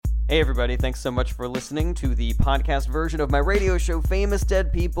Hey everybody, thanks so much for listening to the podcast version of my radio show, Famous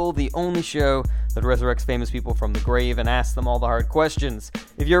Dead People, the only show that resurrects famous people from the grave and asks them all the hard questions.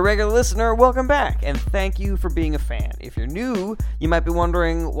 If you're a regular listener, welcome back, and thank you for being a fan. If you're new, you might be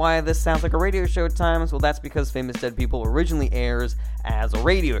wondering why this sounds like a radio show at times. Well, that's because Famous Dead People originally airs as a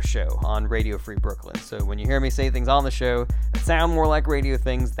radio show on Radio Free Brooklyn. So when you hear me say things on the show that sound more like radio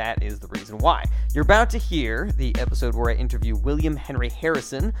things, that is the reason why. You're about to hear the episode where I interview William Henry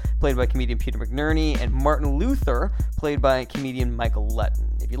Harrison, played by comedian Peter McNerney, and Martin Luther, played by comedian Michael Lutton.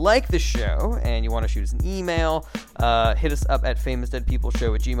 If you like this show and you want to shoot us an email, hit us up at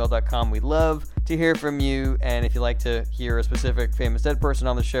famousdeadpeopleshow@gmail.com. We'd love to hear from you, and if you'd like to hear a specific famous dead person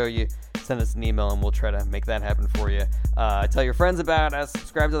on the show, you send us an email and we'll try to make that happen for you. Tell your friends about us,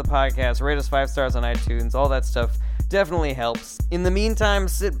 subscribe to the podcast, rate us 5 stars on iTunes, all that stuff definitely helps. In the meantime,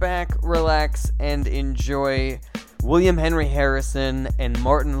 sit back, relax, and enjoy William Henry Harrison and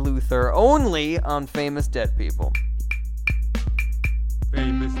Martin Luther only on Famous Dead People.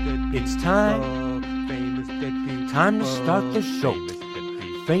 Famous dead people. It's time. Famous dead people. Time to start the show.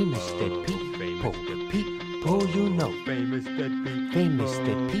 Famous dead people. Famous dead people you know. Famous dead people. Famous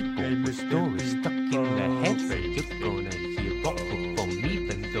dead people. Famous The dead stories people. stuck in their heads. You're gonna hear all from me,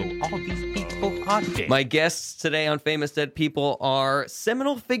 even though all these people are dead. My guests today on Famous Dead People are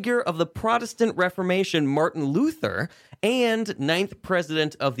seminal figure of the Protestant Reformation, Martin Luther, and 9th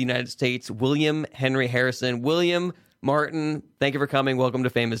President of the United States, William Henry Harrison. William, Martin, thank you for coming. Welcome to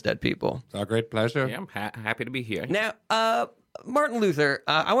Famous Dead People. It's our great pleasure. Yeah, I'm happy to be here. Now, Martin Luther,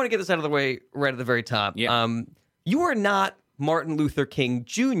 I want to get this out of the way right at the very top. Yeah. You are not Martin Luther King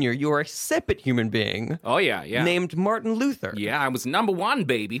Jr. You are a separate human being Oh, yeah. named Martin Luther. Yeah, I was number one,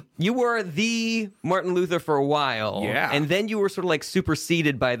 baby. You were the Martin Luther for a while. Yeah. And then you were sort of like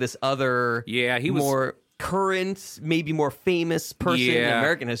superseded by this other Yeah, he was... more current, maybe more famous person in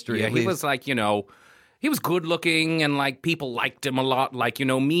American history. Yeah, at he least. was like, he was good looking and like people liked him a lot. Like,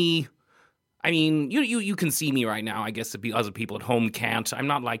 me. I mean, you can see me right now. I guess other people at home can't. I'm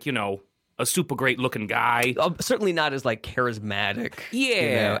not like, a super great looking guy. Certainly not as like charismatic.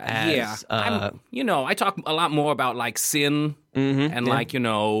 Yeah, as, I talk a lot more about like sin and like,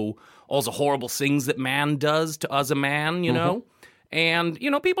 all the horrible things that man does to other man, you know? And,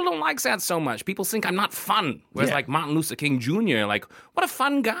 people don't like that so much. People think I'm not fun. Whereas like Martin Luther King Jr., like, what a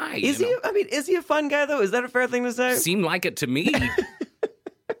fun guy. Is he? I mean, is he a fun guy, though? Is that a fair thing to say? Seemed like it to me.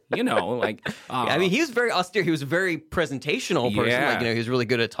 I mean, he was very austere. He was a very presentational person. Yeah. Like, he was really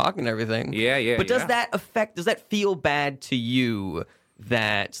good at talking and everything. Yeah. But does that feel bad to you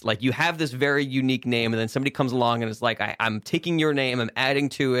that, like, you have this very unique name and then somebody comes along and is like, I'm taking your name, I'm adding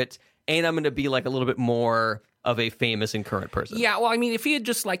to it, and I'm going to be, like, a little bit more of a famous and current person? Yeah, well, I mean, if he had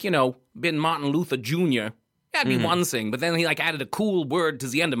just, like, been Martin Luther Jr., that'd be one thing. But then he, like, added a cool word to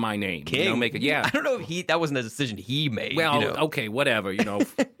the end of my name. King. Make it, yeah. I don't know if that wasn't a decision he made. Well, okay, whatever,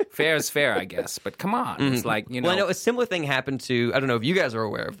 fair is fair, I guess. But come on, it's like, Well, I know a similar thing happened to, I don't know if you guys are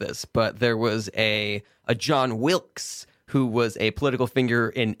aware of this, but there was a John Wilkes who was a political figure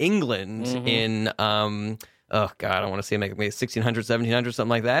in England in, oh God, I want to say maybe 1600, 1700, something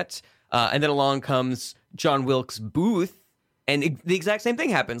like that. And then along comes John Wilkes Booth, and the exact same thing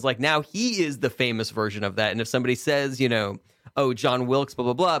happens. Like, now he is the famous version of that. And if somebody says, oh, John Wilkes, blah,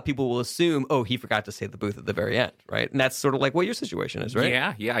 blah, blah, people will assume, oh, he forgot to say the Booth at the very end, right? And that's sort of like what your situation is, right?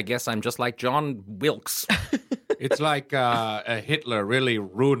 Yeah, I guess I'm just like John Wilkes. It's like a Hitler really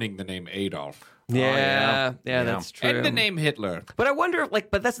ruining the name Adolf. Yeah, that's true. And the name Hitler. But I wonder,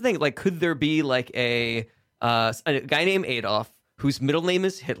 but that's the thing. Like, could there be like a guy named Adolf whose middle name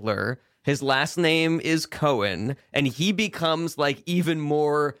is Hitler, his last name is Cohen, and he becomes like even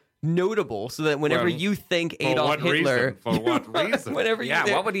more notable, so that whenever you think Adolf Hitler, For what reason? whenever you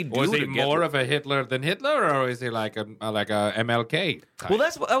think, what would he do? Was he to get more of a Hitler than Hitler, or is he like a MLK type? well,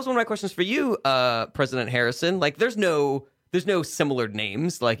 that was one of my questions for you, President Harrison. Like, there's no similar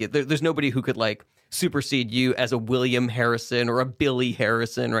names. Like, there's nobody who could like supersede you as a William Harrison or a Billy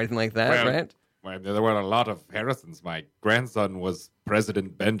Harrison or anything like that, right? Well, there were a lot of Harrisons. My grandson was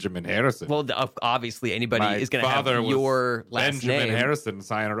President Benjamin Harrison. Well, obviously anybody My is going to have father was your last Benjamin name. Harrison,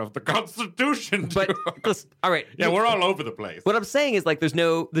 signer of the Constitution. But listen, all right, yeah, we're all over the place. what I'm saying is, like, there's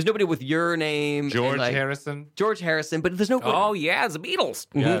nobody with your name. and, George like, Harrison. George Harrison, but there's no. Oh, yeah, the Beatles.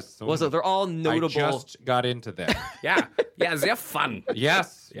 Yes. Well, so they're all notable. I just got into them. Yeah, they're fun.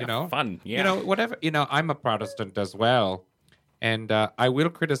 Yes, fun. Yeah. Whatever. I'm a Protestant as well, and I will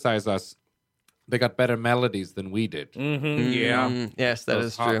criticize us They got better melodies than we did. Yeah. Yes, that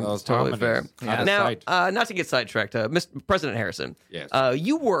is true. Those It's totally fair. harmonies. Out of Now, sight. not to get sidetracked, Mr. President Harrison. Yes.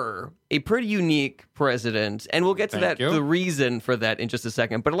 You were a pretty unique president, and we'll get to Thank that, you. the reason for that in just a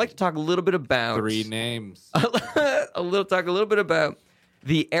second. But I'd like to talk a little bit about 3 names. talk a little bit about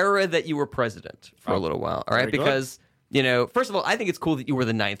the era that you were president for a little while. All right, very good. because first of all, I think it's cool that you were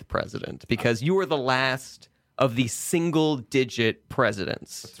the 9th president because you were the last of the single-digit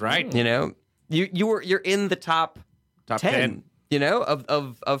presidents. That's right. You're in the top Top 10. 10.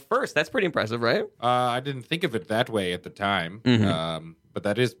 Of first. That's pretty impressive, right? I didn't think of it that way at the time, but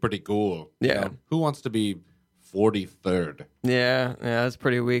that is pretty cool. Yeah. Who wants to be 43rd? Yeah, that's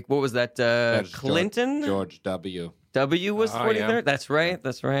pretty weak. What was that? That's Clinton? George W. W was 43rd? yeah. That's right.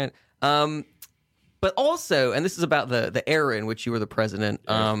 That's right. But also, and this is about the era in which you were the president,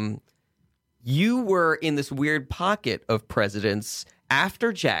 you were in this weird pocket of presidents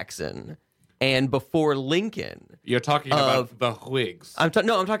after Jackson and before Lincoln. You're talking about the Whigs. I'm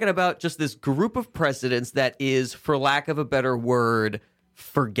talking about just this group of presidents that is, for lack of a better word,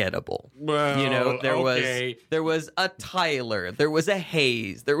 forgettable. Well, There was a Tyler, there was a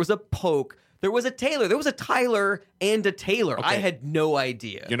Hayes, there was a Polk, there was a Taylor, there was a Tyler and a Taylor. I had no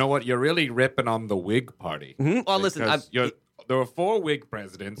idea. You know what? You're really ripping on the Whig party. Well, listen, Because there were 4 Whig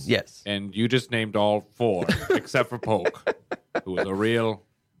presidents. Yes. And you just named all 4, except for Polk, who was a real...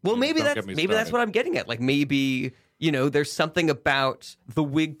 Well, maybe Don't that's get me what I'm getting at. Like maybe there's something about the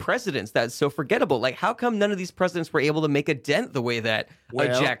Whig presidents that's so forgettable. Like how come none of these presidents were able to make a dent the way that a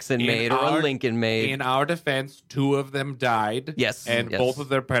Jackson in made or a Lincoln made? In our defense, 2 of them died. Yes, And yes. both of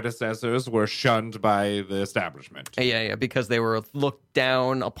their predecessors were shunned by the establishment. Yeah, because they were looked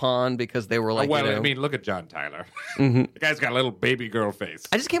down upon because they were like, I mean, look at John Tyler. The guy's got a little baby girl face.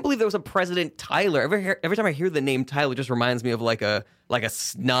 I just can't believe there was a President Tyler. Every time I hear the name Tyler, it just reminds me of like a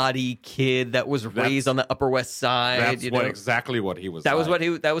snotty kid that was raised on the Upper West Side. That's exactly what he was. That was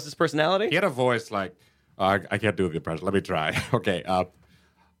like. that was his personality. He had a voice like, I can't do the impression. Let me try. Okay.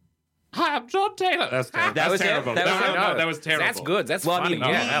 Hi, I'm John Taylor. That's terrible. That was him? terrible. That was him? No, that was terrible. That's good. That's Well, I funny. mean,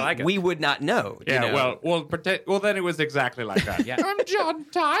 I like it. we would not know. Yeah. Well, then it was exactly like that. Yeah. I'm John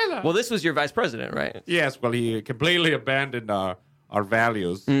Tyler. Well, this was your vice president, right? Yes. Well, he completely abandoned our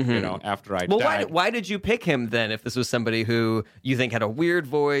values. After I Well, died. why did you pick him then? If this was somebody who you think had a weird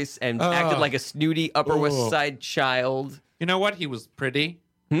voice and acted like a snooty Upper West Side child. You know what? He was pretty.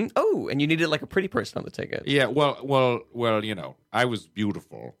 Oh, and you needed like a pretty person on the ticket. Yeah. Well. I was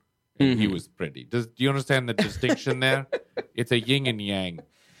beautiful, and he was pretty. Do you understand the distinction there? It's a yin and yang.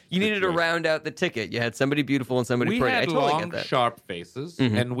 You needed to round out the ticket. You had somebody beautiful and somebody We pretty. I had totally long, get that. sharp faces,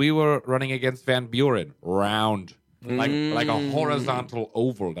 and we were running against Van Buren, round, like a horizontal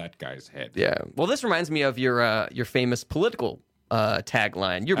oval. That guy's head. Yeah. Well, this reminds me of your famous political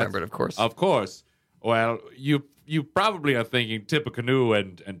tagline. You remember it, of course. Of course. Well, you probably are thinking Tippecanoe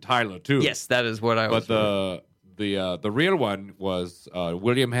and Tyler too. Yes, that is what I was. But the real one was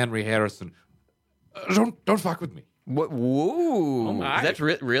William Henry Harrison. Don't fuck with me. What? Whoa! my. Is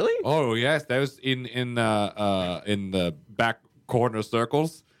that really? Oh yes, that was in the back corner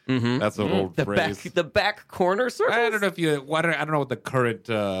circles. That's an old phrase. The back corner circles. I don't know if I don't know what the current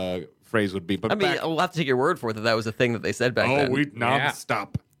phrase would be, but I mean, back, I'll have to take your word for it that was a thing that they said back then. we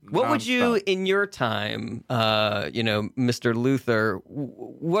nonstop. What would you, Nonstop. in your time, Mr. Luther?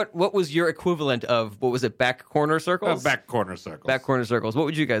 What was your equivalent of what was it? Back corner circles. Back corner circles? Back corner circles. What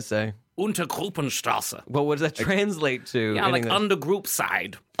would you guys say? Untergruppenstraße. Well, what does that translate to? Yeah, like Anything under group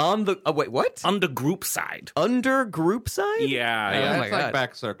side. on the. Wait, what? Under group side. Under group side? Yeah, Yeah, yeah. Oh my that's like God.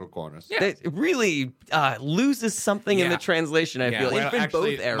 back circle corners. That really loses something in Yeah. the translation. I Yeah. feel Well, it's been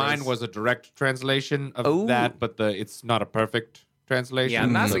actually, both eras. mine was a direct translation of Oh. that, but it's not a perfect translation. Yeah,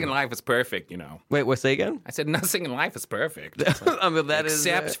 nothing in life is perfect, you know. Wait, what? Say again? I said nothing in life is perfect. I mean, that is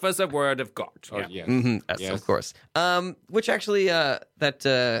Except for the word of God. Oh, Yeah. yes. Yes, Yes. of course. Which actually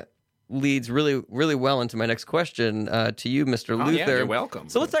that leads really, really well into my next question to you, Mr. Oh, Luther. yeah, you're welcome.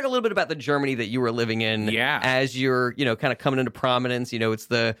 So let's talk a little bit about the Germany that you were living in. Yeah. As you're, kind of coming into prominence. It's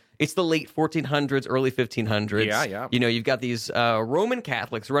the late 1400s, early 1500s. Yeah, yeah. You've got these Roman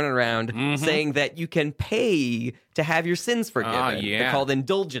Catholics running around saying that you can pay to have your sins forgiven. yeah. They're called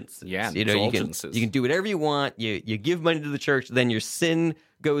indulgences. Yeah, You indulgences. can do whatever you want. You give money to the church, then your sin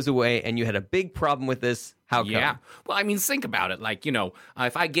goes away, and you had a big problem with this. How come? Yeah. Well, I mean, think about it. Like,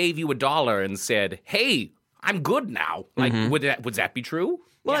 if I gave you $1 and said, "Hey, I'm good now," like, would that be true?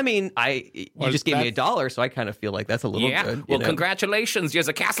 Well, I mean, you just gave me $1, so I kind of feel like that's a little Yeah. good. Well, congratulations. There's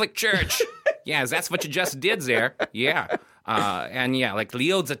a Catholic church. Yeah, that's what you just did there. Yeah. And yeah, like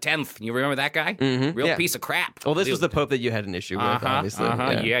Leo the X. You remember that guy? Real yeah. piece of crap. Well, this Leo was the Pope that you had an issue with, obviously.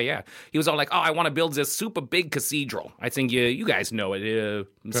 Yeah. He was all like, "Oh, I want to build this super big cathedral." I think you guys know it.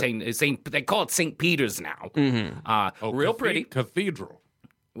 Saint. They call it St. Peter's now. Real pretty. Cathedral.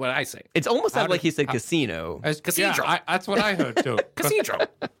 What did I say? It's almost sounded like he said casino. Cathedral. Yeah, that's what I heard too. Cathedral.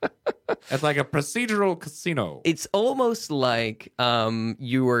 It's like a procedural casino. It's almost like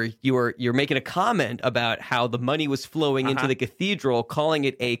you're making a comment about how the money was flowing into the cathedral, calling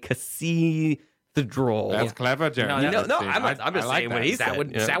it a cathedral. That's clever, Jerry. No, I'm just saying what he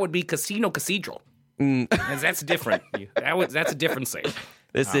said. That would be Casino Cathedral. That's different. That's a different saying.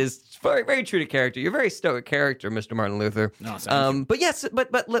 This is very, very true to character. You're a very stoic character, Mr. Martin Luther. No, thank you. But yes,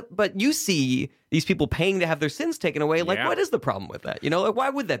 but you see these people paying to have their sins taken away. Like, Yeah. what is the problem with that? Like, why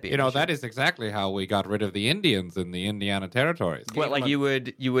would that be? You know, that is exactly how we got rid of the Indians in the Indiana territories. What, like you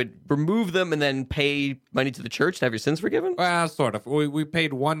would remove them and then pay money to the church to have your sins forgiven? Well, sort of. We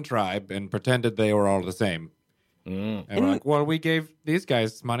paid one tribe and pretended they were all the same. And we're like, well, we gave these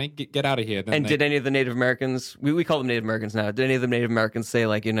guys money. Get out of here. Then And did any of the Native Americans, we call them Native Americans now, did any of the Native Americans say,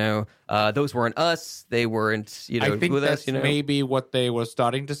 like, those weren't us, they weren't, I think with that's us, maybe what they were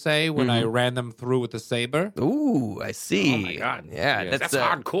starting to say when I ran them through with the saber. Ooh, I see. Oh my God. Yeah, That's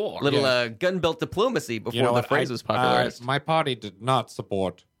hardcore. Little gun belt diplomacy before You know the what? phrase was popularized. My party did not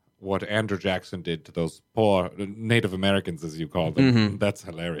support what Andrew Jackson did to those poor Native Americans, as you call them. That's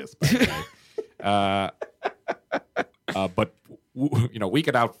hilarious, by the way. But we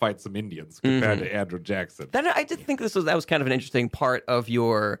could outfight some Indians compared to Andrew Jackson. I did think that was kind of an interesting part of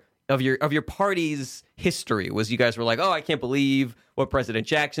your party's history. Was you guys were like, oh, I can't believe what President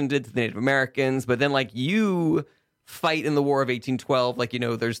Jackson did to the Native Americans, but then like you fight in the War of 1812. Like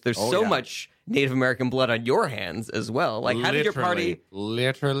there's so much Native American blood on your hands as well. Like how did your party?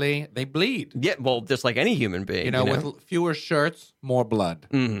 Literally, they bleed. Yeah, well, just like any human being. With fewer shirts, more blood.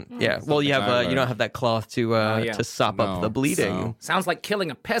 Yeah. Well, you have you don't have that cloth to sop up the bleeding. No. Sounds like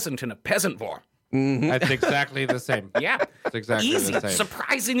killing a peasant in a peasant war. That's exactly the same. Yeah. It's exactly Easy. the same.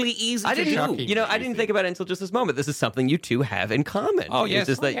 Surprisingly easy I to didn't, do. I didn't think about it until just this moment. This is something you two have in common. Oh, yes. It's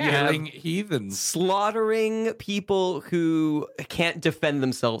just that you Killing have heathens. slaughtering people who can't defend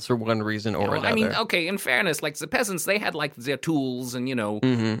themselves for one reason or another. I mean, okay, in fairness, like the peasants, they had like their tools and,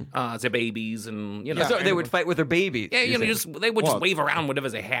 their babies and, so they would fight with their babies. Yeah, you think? they would just wave around whatever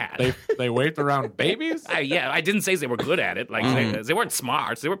they had. They waved around babies? I didn't say they were good at it. Like they weren't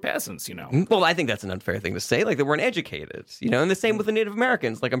smart. They were peasants, Well, I think that's an unfair thing to say. Like they weren't educated, and the same with the Native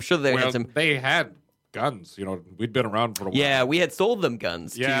Americans. Like I'm sure they had some. They had guns. We'd been around for a while. Yeah, we had sold them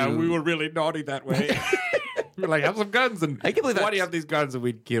guns. Yeah, to... we were really naughty that way. We were like, have some guns. And I can't believe why do you have these guns? And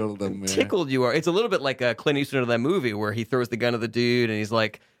we'd kill them. Tickled you are. It's a little bit like Clint Eastwood of that movie where he throws the gun at the dude and he's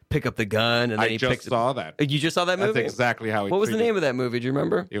like, pick up the gun. And then he just picks saw that. You just saw that movie? That's exactly how he What was the treated name of that movie? Do you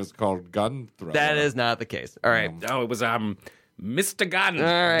remember? It was called Gun Thrower. That is not the case. All right. Oh, it was Mr. Gunn. All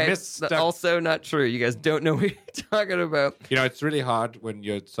right. Mr. Also not true. You guys don't know what you're talking about. It's really hard when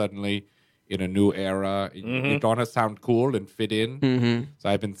you're suddenly in a new era. You don't want to sound cool and fit in. So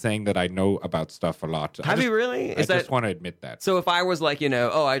I've been saying that I know about stuff a lot. Have you really? I just want to admit that. So if I was like,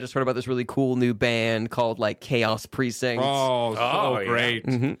 I just heard about this really cool new band called like Chaos Precinct. Oh, so yeah.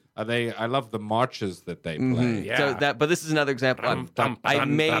 great. I love the marches that they play. Yeah. So but this is another example. I just want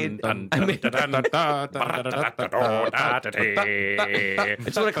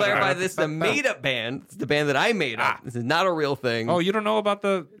to clarify this is a made up band. It's the band that I made up. This is not a real thing. Oh, you don't know about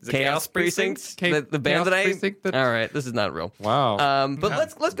the Chaos Precinct? The band Chaos that I Precinct that- All right, this is not real. Wow.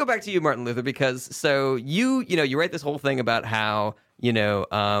 But let's go back to you, Martin Luther, because so you write this whole thing about how you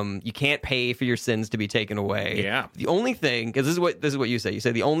can't pay for your sins to be taken away. Yeah. The only thing, because this is what you say. You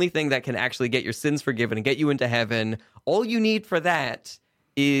say the only thing that can actually get your sins forgiven and get you into heaven, all you need for that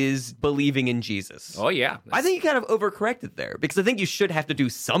is believing in Jesus. Oh yeah. I think you kind of overcorrected there because I think you should have to do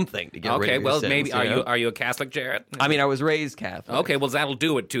something to get rid Okay, of your well sins, maybe know? are you a Catholic, Jared? I mean, I was raised Catholic. Okay, well that'll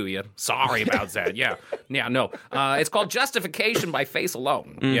do it to you. Sorry about that. Yeah, no. It's called justification by faith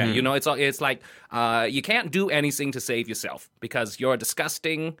alone. Yeah, it's like you can't do anything to save yourself because you're a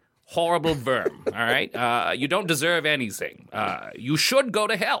disgusting, horrible verm. All right, you don't deserve anything. You should go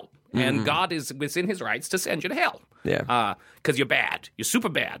to hell, and God is within His rights to send you to hell. Yeah. Because you're bad. You're super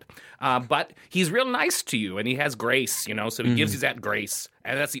bad. But He's real nice to you, and He has grace. So He gives you that grace,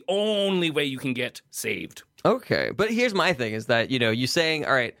 and that's the only way you can get saved. Okay, but here's my thing: is that you saying,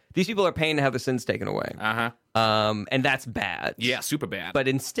 all right, these people are paying to have their sins taken away, Uh huh. and that's bad. Yeah, super bad. But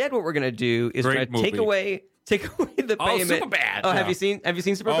instead, what we're going to do is we're Great going to take movie. away take away the Oh, payment. Superbad. Oh, have you seen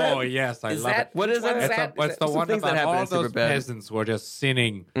Superbad? Oh yes, I Is love that it. What is which that? one's It's, that? it's the Some one things that about happen all in those Superbad. peasants who are just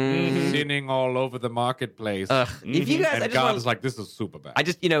sinning all over the marketplace. If you guys, and I just God want is like, this is super bad. I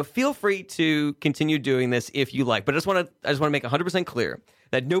just, feel free to continue doing this if you like. But I just want to make 100% clear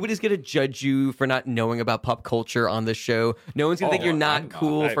that nobody's going to judge you for not knowing about pop culture on this show. No one's going to think you're I'm not not.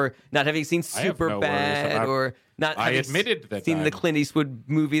 cool for not having seen I have no worries Superbad about- or not I having admitted that seen the I'm- Clint Eastwood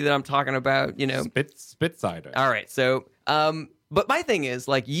movie that I'm talking about. Spitsider. All right, so but my thing is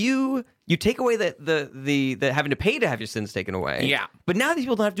like you take away the having to pay to have your sins taken away. Yeah. But now these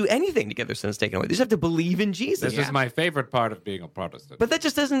people don't have to do anything to get their sins taken away. They just have to believe in Jesus. This is my favorite part of being a Protestant. But that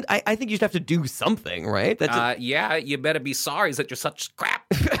just doesn't. I think you just have to do something, right? That's Yeah, you better be sorry that you're such crap.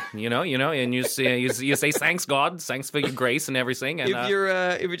 you know, and you say thanks God, thanks for your grace and everything. And if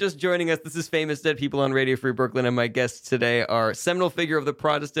you're just joining us, this is Famous Dead People on Radio Free Brooklyn, and my guests today are seminal figure of the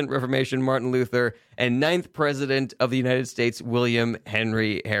Protestant Reformation, Martin Luther, and ninth President of the United States, William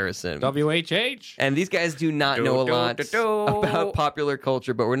Henry Harrison. WHH. And these guys do not know a lot about popular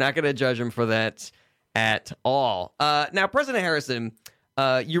culture, but we're not going to judge them for that at all. Now, President Harrison,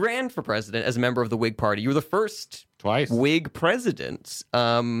 you ran for president as a member of the Whig Party. You were the first Twice. Whig president.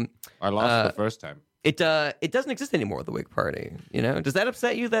 I lost the first time. It doesn't exist anymore. The Whig Party, does that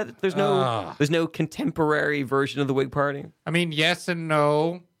upset you that there's no contemporary version of the Whig Party? I mean, yes and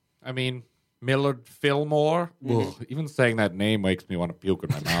no. I mean, Millard Fillmore. Ugh, even saying that name makes me want to puke in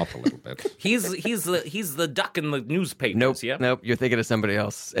my mouth a little bit. he's the duck in the newspapers. Nope. You're thinking of somebody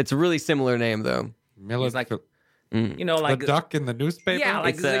else. It's a really similar name though. Millard, He's like- Fill- like the duck in the newspaper. Yeah,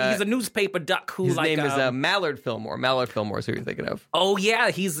 like It's, he's a newspaper duck who His like name is Mallard Fillmore. Mallard Fillmore is who you're thinking of. oh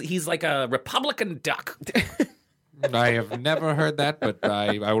yeah, he's like a Republican duck. I have never heard that, but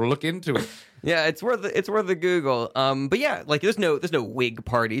I will look into it. Yeah, it's worth a Google. But yeah, like there's no Whig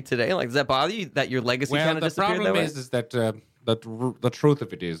Party today. Like, does that bother you that your legacy Well, kind of the disappeared problem that way? is that the truth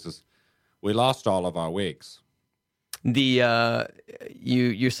of it is we lost all of our wigs.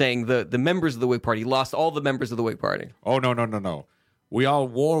 You're saying the members of the Whig Party lost all the members of the Whig Party. Oh no! We all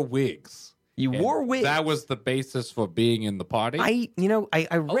wore wigs. You And wore wigs. That was the basis for being in the party. I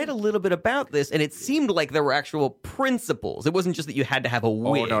read a little bit about this, and it seemed like there were actual principles. It wasn't just that you had to have a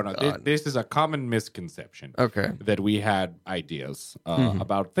wig. Oh no! on. This is a common misconception. Okay. That we had ideas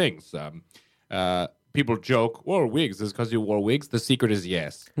about things. People joke, "Well, wigs is because you wore wigs." The secret is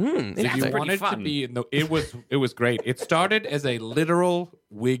yes. If interesting. you Pretty wanted to fun. be in the, it was great. It started as a literal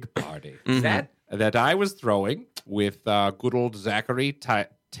wig party That that I was throwing with good old Zachary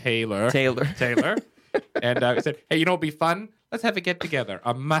Taylor. And I said, "Hey, it'd be fun. Let's have a get together,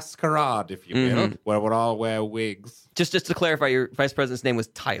 a masquerade, if you will, where we'll all wear wigs." Just to clarify, your vice president's name was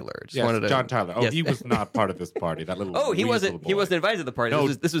Tyler. Just Yes, wanted to, John Tyler. Oh, Yes. he was not part of this party. That little Oh, he weasel wasn't. He boy. wasn't invited to the party. No.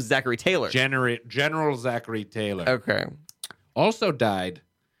 This was Zachary Taylor. General Zachary Taylor. Okay. Also died.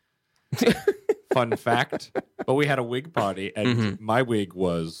 Fun fact. But we had a wig party, and my wig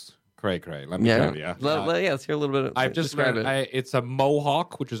was cray cray. Let me tell you. Let's hear a little bit. I've just describe learned. it. It's a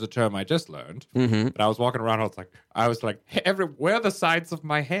mohawk, which is a term I just learned. But I was walking around. I was like, hey, where are the sides of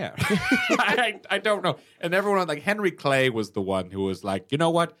my hair? I don't know. And everyone like Henry Clay was the one who was like, you know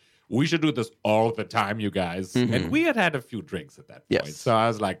what? We should do this all the time, you guys. And we had a few drinks at that point. Yes. So I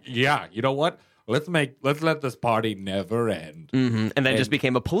was like, yeah, you know what? Let's let this party never end. And then just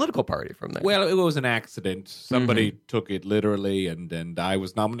became a political party from there. Well, it was an accident. Somebody took it literally, and I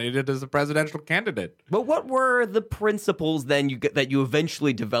was nominated as a presidential candidate. But what were the principles then that you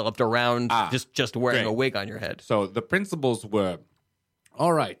eventually developed around just wearing great. a wig on your head? So the principles were,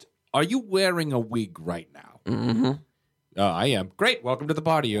 all right, are you wearing a wig right now? Mm-hmm. I am. Great. Welcome to the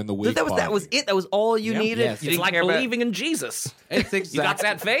party. You're in the wig That was it. That was all you needed. Yes. You it's didn't like care about- believing in Jesus. It's exactly. You got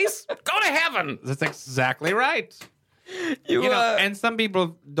that face? Go to heaven. That's exactly right. You, You know, and some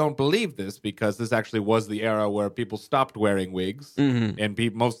people don't believe this because this actually was the era where people stopped wearing wigs. And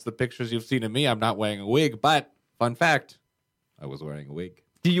most of the pictures you've seen of me, I'm not wearing a wig. But fun fact, I was wearing a wig.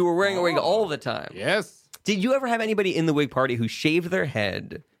 you were wearing a wig all the time. Yes. Did you ever have anybody in the wig party who shaved their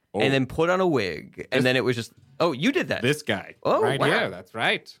head and then put on a wig, and then it was just, oh, you did that? This guy. Oh, right wow. here. That's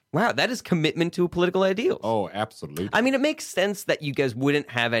right. Wow, that is commitment to political ideals. Oh, absolutely. I mean, it makes sense that you guys wouldn't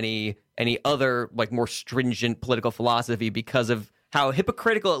have any other like more stringent political philosophy because of how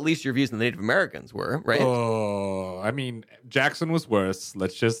hypocritical at least your views on the Native Americans were, right? Oh, I mean, Jackson was worse.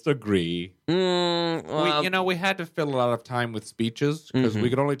 Let's just agree. We had to fill a lot of time with speeches because we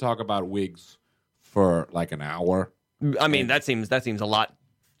could only talk about wigs for like an hour. I mean, that seems a lot.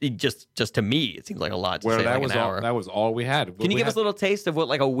 Just to me, it seems like a lot to Where say that like was an all. hour. That was all we had. Can you give us a little taste of what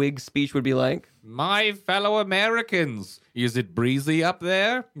like a wig speech would be like? My fellow Americans, is it breezy up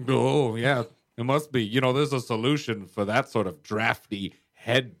there? Oh, yeah. It must be. There's a solution for that sort of drafty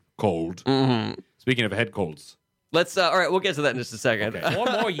head cold. Speaking of head colds. Let's. All right, we'll get to that in just a second. 4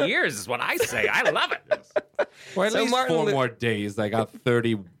 more years is what I say. I love it. Well, at So least Martin 4 Lu- more days. I got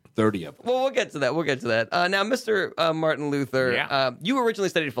 30 of them. Well, we'll get to that. Now, Mr. Martin Luther, Yeah. you originally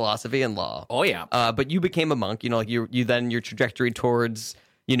studied philosophy and law. Oh, yeah. But you became a monk. You then your trajectory towards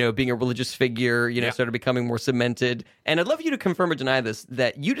being a religious figure, Yeah. started becoming more cemented. And I'd love you to confirm or deny this,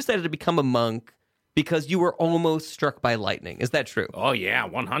 that you decided to become a monk because you were almost struck by lightning. Is that true? Oh, yeah,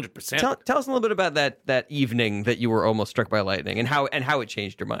 100%. Tell us a little bit about that evening that you were almost struck by lightning and how it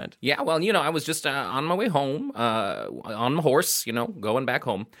changed your mind. Yeah, well, I was just on my way home, on my horse, going back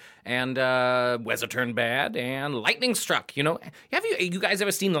home, and weather turned bad, and lightning struck. Have you guys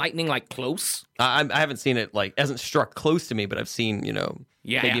ever seen lightning like close? I haven't seen it hasn't struck close to me, but I've seen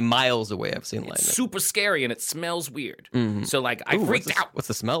Yeah, maybe yeah. miles away. I've seen lightning. Super scary, and it smells weird. So like I Ooh, freaked out. What's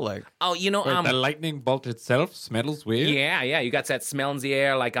the smell like? Oh, The lightning bolt itself smells weird. Yeah, you got that smell in the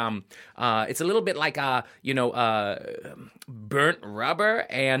air, like it's a little bit like burnt rubber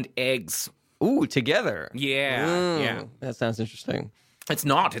and eggs. Ooh, together. Yeah, yeah. That sounds interesting. It's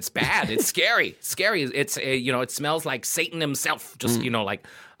not. It's bad. It's scary. Scary. It's it smells like Satan himself. Just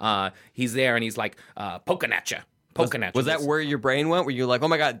he's there and he's like poking at you. Was that where your brain went? Were you like, oh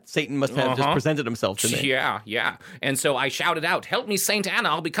my God, Satan must have just presented himself to me? Yeah. And so I shouted out, "Help me, Saint Anna!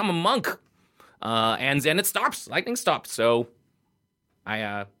 I'll become a monk." And then it stops. Lightning stops. So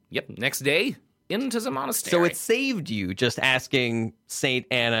next day into the monastery. So it saved you just asking Saint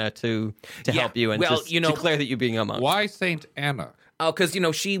Anna to help you and well, declare that you being a monk. Why Saint Anna? Oh, because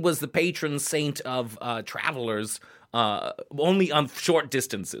she was the patron saint of travelers. Only on short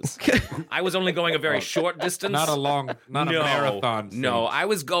distances. I was only going a very short distance. Not a marathon. No, I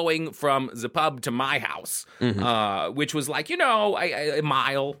was going from the pub to my house, which was like, a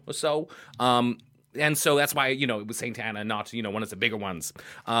mile or so. And so that's why, it was Saint Anna, not, one of the bigger ones.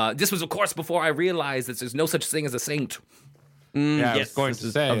 This was, of course, before I realized that there's no such thing as a saint. Yeah, I was Yes, going this to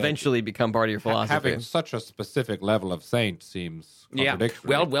has say eventually become part of your philosophy. having such a specific level of saint seems contradictory.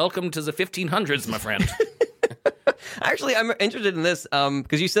 Well, welcome to the 1500s, my friend. Actually, I'm interested in this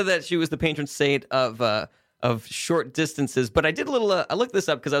because you said that she was the patron saint of short distances. But I did a little. I looked this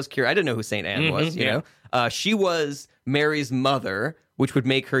up because I was curious. I didn't know who Saint Anne was. You know, she was Mary's mother, which would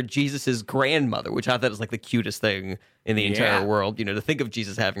make her Jesus's grandmother. Which I thought was like the cutest thing in the entire world. To think of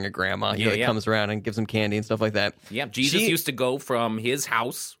Jesus having a grandma. That comes around and gives him candy and stuff like that. Yeah, Jesus used to go from his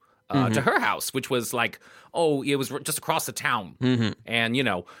house to her house, which was like, it was just across the town. And,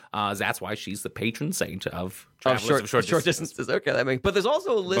 that's why she's the patron saint of travelers of short distances. Okay, that makes. But there's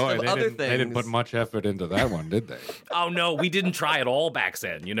also a list Boy, of they other didn't, things. They didn't put much effort into that one, did they? Oh, no, we didn't try at all back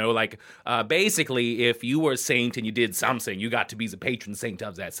then. Basically, if you were a saint and you did something, you got to be the patron saint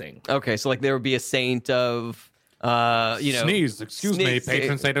of that thing. Okay, so like there would be a saint of. Sneeze. Excuse me, sneeze,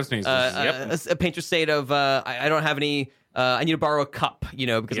 patron saint of sneezes. a patron saint of I don't have any. I need to borrow a cup,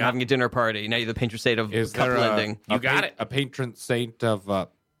 because I'm having a dinner party. Now you're the patron saint of Is cup there lending. You got it. A patron saint of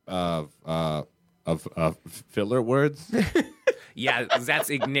filler words? Yeah, that's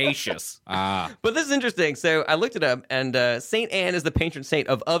Ignatius. But this is interesting. So I looked it up, and Saint Anne is the patron saint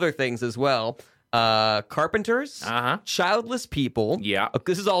of other things as well. Carpenters, childless people. Yeah.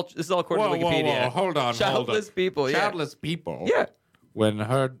 This is all according to Wikipedia. Whoa. Hold on. Childless people. Yeah. Childless people. Yeah. When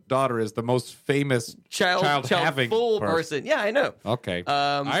her daughter is the most famous child having full person. Yeah, I know. Okay.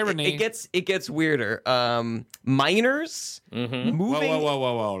 Irony. It gets weirder. Miners moving.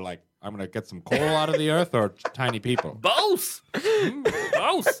 Whoa. Like, I'm going to get some coal out of the earth or tiny people? Both.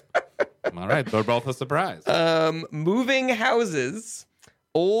 Both. All right. They're both a surprise. Moving houses.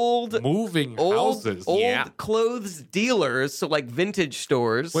 Moving houses. Old clothes dealers, so like vintage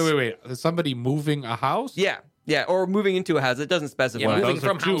stores. Wait. Is somebody moving a house? Yeah, or moving into a house. It doesn't specify. Yeah, moving Those are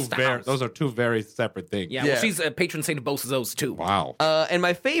from two house to house. Those are two very separate things. Yeah, well, she's a patron saint of both of those, too. Wow. And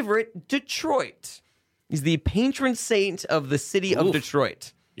my favorite, Detroit. He's the patron saint of the city of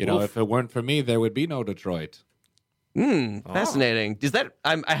Detroit. If it weren't for me, there would be no Detroit. Fascinating. Does that?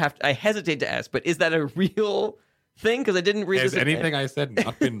 I hesitate to ask, but is that a real thing? Because I didn't read Has this. anything I said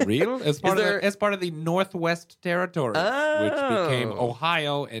not been real? As part of the Northwest Territories, which became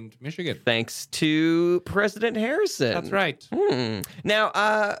Ohio and Michigan. Thanks to President Harrison. That's right.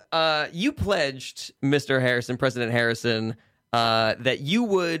 Now, you pledged, Mr. Harrison, President Harrison, that you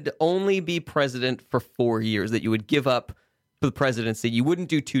would only be president for 4 years, that you would give up the presidency. You wouldn't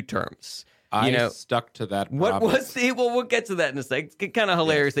do 2 terms. I stuck to that What promise. was the... Well, we'll get to that in a sec. It's kind of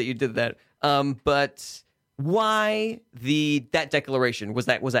hilarious that you did that. But why that declaration? Was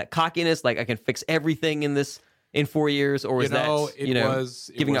that cockiness? Like, I can fix everything in this in 4 years, or was that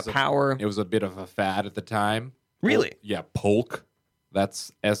giving up power? It was a bit of a fad at the time. Really? Yeah, Polk.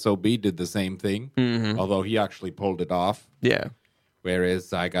 That's SOB did the same thing, although he actually pulled it off. Yeah.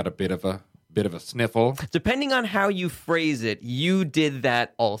 Whereas I got a bit of a sniffle. Depending on how you phrase it, you did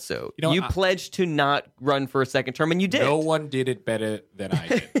that also. You know, you pledged to not run for a second term, and you did. No one did it better than I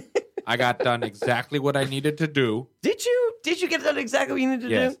did. I got done exactly what I needed to do. Did you? Did you get done exactly what you needed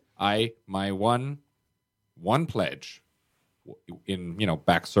to do? My one pledge in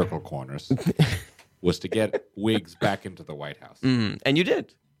back circle corners was to get Whigs back into the White House. And you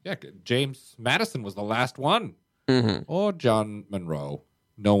did. Yeah, James Madison was the last one. Or John Monroe.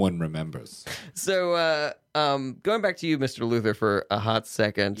 No one remembers. So, going back to you, Mr. Luther, for a hot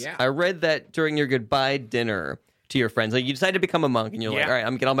second. Yeah. I read that during your goodbye dinner to your friends, like you decided to become a monk, and you're like, all right, I'm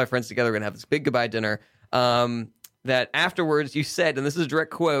going to get all my friends together. We're going to have this big goodbye dinner. That afterwards you said, and this is a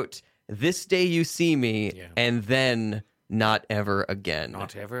direct quote, "This day you see me, and then not ever again."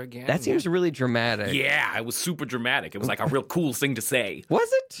 Not ever again. That seems really dramatic. Yeah, it was super dramatic. It was like a real cool thing to say. Was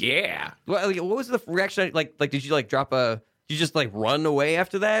it? Yeah. Well, what was the reaction? Like, did you drop a? Did you just run away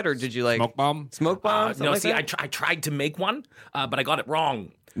after that, or did you Smoke bomb? Smoke bomb? No, like see, that? I tried to make one, but I got it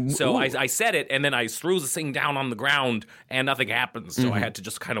wrong. So I said it, and then I threw the thing down on the ground, and nothing happened. So I had to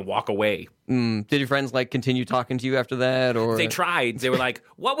just kind of walk away. Did your friends continue talking to you after that, or They tried. They were like,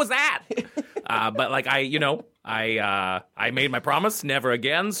 "What was that?" But I made my promise, never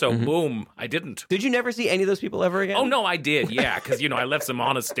again. So boom, I didn't. did you never see any of those people ever again? Oh no, I did. Yeah, because I left some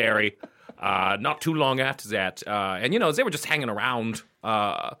monastery not too long after that, and they were just hanging around,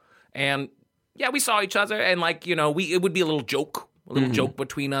 and yeah, we saw each other, and it would be a little joke. A little joke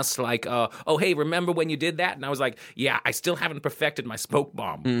between us, like, "Oh, hey, remember when you did that?" And I was like, "Yeah, I still haven't perfected my smoke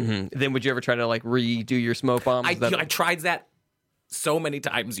bomb." Then would you ever try to redo your smoke bombs? I tried that so many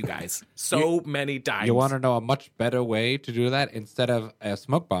times, you guys, so many times. You want to know a much better way to do that? Instead of a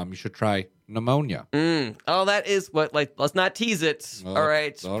smoke bomb, you should try pneumonia. Oh, that is what. Let's not tease it. Oh, all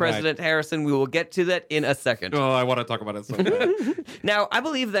right, all President Harrison, we will get to that in a second. Oh, I want to talk about it so bad. Now, I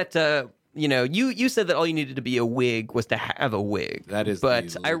believe that. You said that all you needed to be a Whig was to have a wig. That is but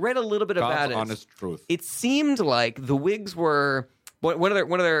the I read a little bit about God's it. honest truth. It seemed like the Whigs were one of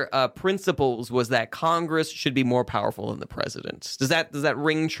their principles was that Congress should be more powerful than the president. Does that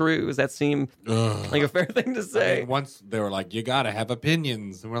ring true? Does that seem like a fair thing to say? I mean, once they were like, "You gotta have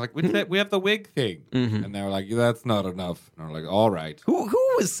opinions," and we're like, "We have the wig thing," and they were like, "That's not enough." And we're like, "All right." Who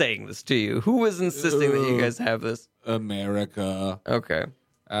was saying this to you? Who was insisting that you guys have this? America. Okay.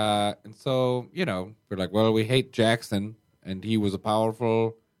 And so, we're like, well, we hate Jackson, and he was a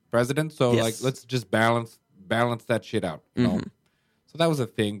powerful president, so Yes. let's just balance that shit out, you know? So that was a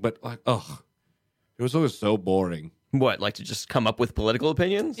thing, but it was always so boring. What, to just come up with political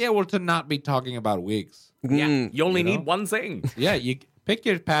opinions? Yeah, well, to not be talking about wigs. Yeah, you only need one thing. Yeah, you pick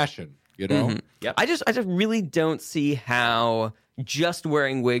your passion, you know? Yep. I just really don't see how just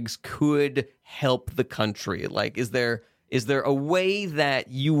wearing wigs could help the country. Is there a way that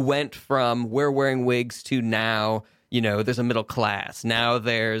you went from we're wearing wigs to now, there's a middle class. Now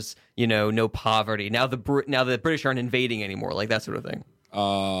there's, no poverty. Now the British aren't invading anymore, that sort of thing.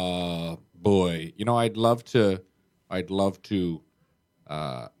 Boy, I'd love to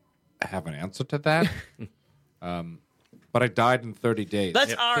have an answer to that. But I died in 30 days.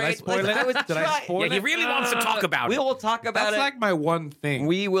 That's all right. Did I spoil Yeah, he really wants to talk about We it. will talk about That's it. like my one thing.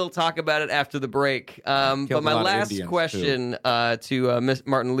 We will talk about it after the break. But Killed a my lot of last Indians, question to Miss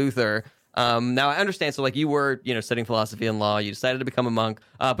Martin Luther. Now I understand. So you were, studying philosophy and law. You decided to become a monk,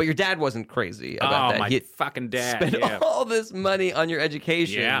 but your dad wasn't crazy about that. My He fucking dad. spent Yeah. all this money on your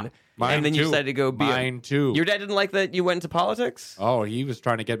education, Yeah. Mine and then you too. decided to go be. Mine too. Your dad didn't like that you went into politics. Oh, he was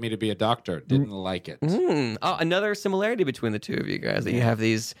trying to get me to be a doctor. Didn't like it. Oh, another similarity between the two of you guys. That you have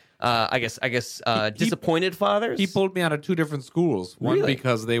these, disappointed fathers. He pulled me out of two different schools. One Really?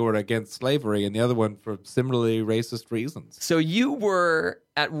 because they were against slavery, and the other one for similarly racist reasons. So you were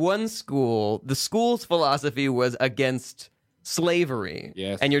at one school. The school's philosophy was against slavery.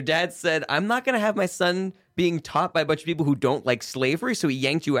 Yes. And your dad said, "I'm not going to have my son being taught by a bunch of people who don't like slavery," so he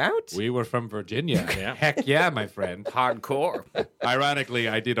yanked you out? We were from Virginia. Yeah. Heck yeah, my friend. Hardcore. Ironically,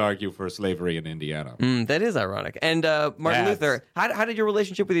 I did argue for slavery in Indiana. That is ironic. And Martin Yes. Luther, how did your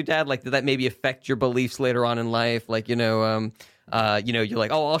relationship with your dad, did that maybe affect your beliefs later on in life? You're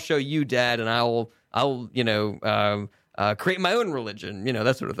like, "Oh, I'll show you, Dad, and I'll create my own religion,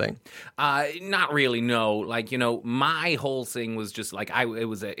 that sort of thing. Not really, no. Like, my whole thing was just like it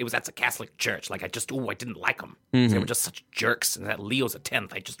was at the Catholic Church. Like I didn't like them. They were just such jerks. And that Leo's X,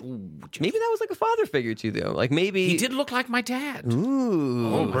 Maybe that was like a father figure too, though. Like maybe he did look like my dad.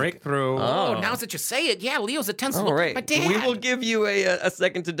 Ooh. Breakthrough. Oh, now that you say it, yeah, Leo's X All looked right. like my dad. We will give you a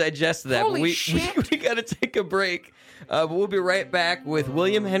second to digest that. Holy but we shit. we got to take a break. But we'll be right back with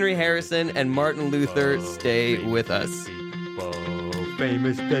William Henry Harrison and Martin Luther. Stay with us.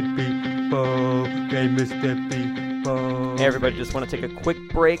 Famous dead people, famous dead people. Hey everybody, just want to take a quick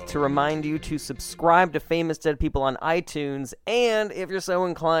break to remind you to subscribe to Famous Dead People on iTunes, and if you're so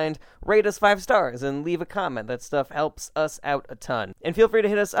inclined, rate us 5 stars and leave a comment. That stuff helps us out a ton. And feel free to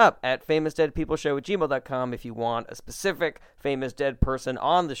hit us up at famousdeadpeopleshow@gmail.com if you want a specific famous dead person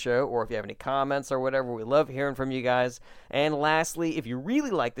on the show, or if you have any comments or whatever. We love hearing from you guys. And lastly, if you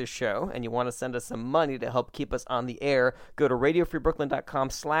really like this show and you want to send us some money to help keep us on the air, go to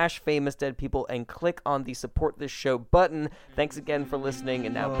radiofreebrooklyn.com/famousdeadpeople and click on the support this show button. Thanks again for listening,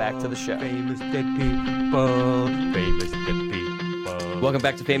 and now back to the show. Famous dead people, famous dead people. Welcome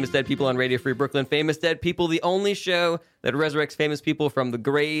back to Famous Dead People on Radio Free Brooklyn. Famous Dead People, the only show that resurrects famous people from the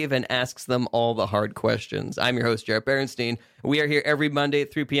grave and asks them all the hard questions. I'm your host, Jarrett Berenstein. We are here every Monday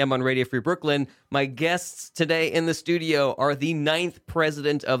at 3 p.m. on Radio Free Brooklyn. My guests today in the studio are the 9th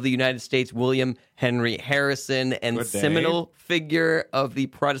President of the United States, William Henry Harrison, and Good day. seminal figure of the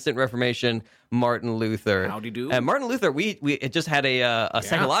Protestant Reformation, Martin Luther. Howdy do. Martin Luther, we had just had a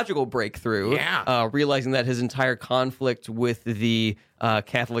psychological breakthrough, realizing that his entire conflict with the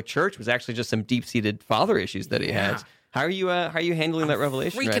Catholic Church was actually just some deep-seated father issues that he had. How are you handling that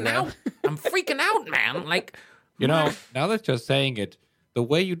revelation right freaking now? out. I'm freaking out, man. Like, Now that you're saying it, the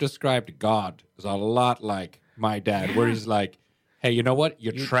way you described God is a lot like my dad, where he's like, hey, you know what?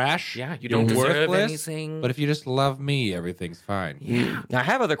 You're trash. yeah, you You're don't deserve worthless, anything. But if you just love me, everything's fine. Yeah. I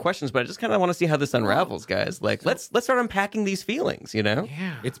have other questions, but I just kind of want to see how this unravels, guys. Like, let's start unpacking these feelings. Yeah.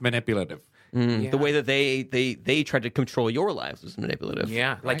 It's manipulative. The way that they tried to control your lives was manipulative.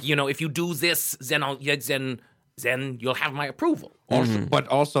 Yeah. Like, if you do this, then you'll have my approval. Also, but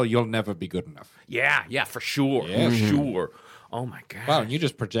also, you'll never be good enough. Yeah, for sure. Yeah. For sure. Oh my god. Wow, and you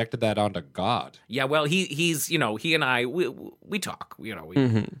just projected that onto God. Yeah, well, he's he and I we talk.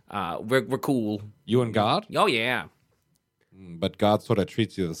 We're cool. You and God? Oh yeah. But God sort of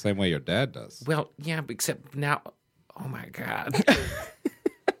treats you the same way your dad does. Well, yeah, except now. Oh my god.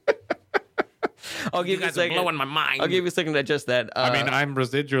 I'll give You you a guys are second. blowing my mind. I'll give you a second to digest that. I mean, I'm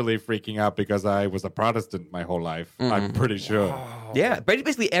residually freaking out because I was a Protestant my whole life. I'm pretty sure. yeah, but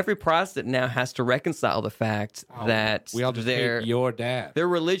basically every Protestant now has to reconcile the fact that We all just hate your dad. their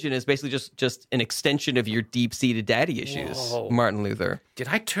religion is basically just an extension of your deep-seated daddy issues, Whoa. Martin Luther. Did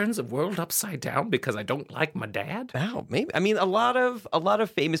I turn the world upside down because I don't like my dad? Wow, maybe. I mean, a lot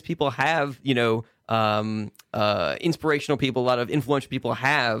of famous people have, inspirational people, a lot of influential people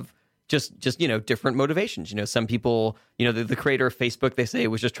have just different motivations. Some people, the creator of Facebook, they say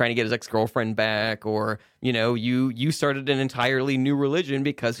was just trying to get his ex-girlfriend back, or you started an entirely new religion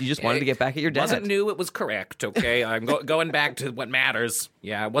because you just wanted to get back at your dad. Wasn't new, it was correct, okay? I'm going back to what matters.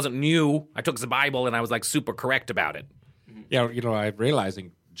 Yeah, it wasn't new. I took the Bible and I was like super correct about it. Yeah, I'm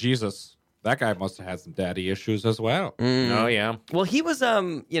realizing Jesus, that guy must have had some daddy issues as well. Oh yeah. Well, he was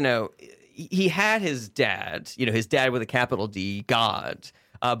he had his dad, his dad with a capital D, God.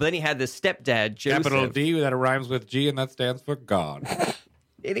 But then he had this stepdad, Joseph. Capital D, that rhymes with G, and that stands for God.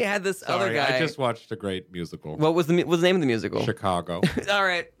 And he had this other Sorry, guy. I just watched a great musical. What was the name of the musical? Chicago. All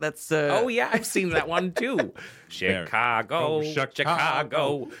right, that's. Oh yeah, I've seen that one too. Chicago, Oh,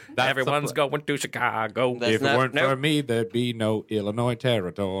 Chicago. That's Everyone's the going to Chicago. That's If it not- weren't nope. for me, there'd be no Illinois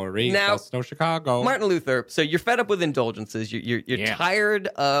territory. Now- Thus no Chicago. Martin Luther. So you're fed up with indulgences. You're Yeah. tired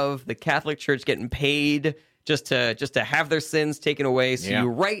of the Catholic Church getting paid just to have their sins taken away. So Yeah. you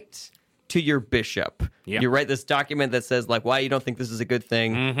write to your bishop. Yeah. You write this document that says like why you don't think this is a good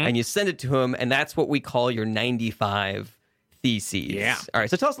thing, and you send it to him, and that's what we call your 95 Theses. Yeah. All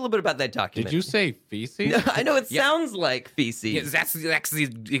right. So tell us a little bit about that document. Did you say feces? I know it sounds like feces. Yeah, that's the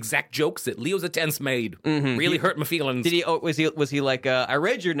exact jokes that Leo X made. Really hurt my feelings. Did he? Oh, was he like? I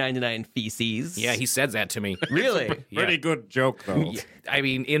read your 99 Theses. Yeah, he said that to me. Really? Pretty good joke, though. I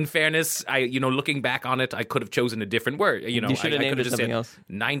mean, in fairness, looking back on it, I could have chosen a different word. You should have I named could it have just something said else.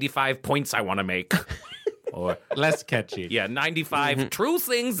 95 points I want to make. Or Less catchy. 95 true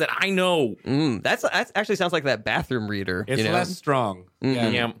things that I know. That's actually sounds like that bathroom reader. It's less strong.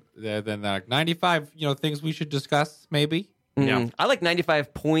 Yeah. Than 95, things we should discuss, maybe. Yeah. I like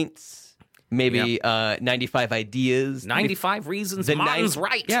 95 points, maybe 95 ideas. 95 reasons The Martin's nine-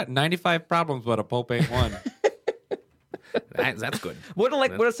 right. Yeah, 95 problems, but a Pope ain't one. That's good. What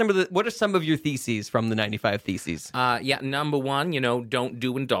are some of your theses from the 95 theses? Yeah, number one, don't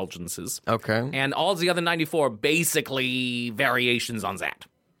do indulgences. Okay. And all the other 94 basically variations on that.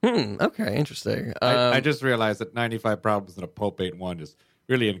 Okay, interesting. I just realized that 95 problems and a Pope ain't one is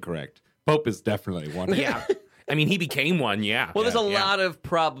really incorrect. Pope is definitely one. Yeah. I mean, he became one, yeah. Well, there's a lot of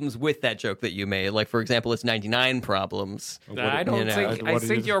problems with that joke that you made. Like, for example, it's 99 problems. I don't think what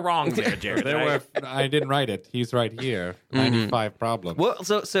think you're wrong there, Jared. I didn't write it. He's right here. 95 problems. Well,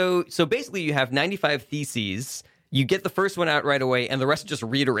 so basically, you have 95 theses. You get the first one out right away, and the rest are just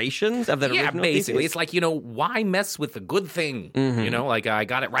reiterations of that original basically. thesis? It's like, why mess with a good thing? Like I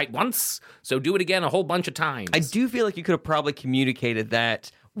got it right once, so do it again a whole bunch of times. I do feel like you could have probably communicated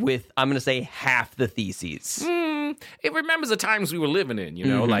that with, I'm going to say, half the theses. It remembers the times we were living in,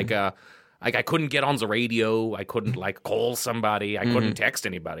 like I couldn't get on the radio, I couldn't call somebody, I couldn't text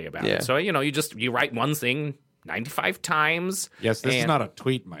anybody about it. So you write one thing 95 times. Yes, this is not a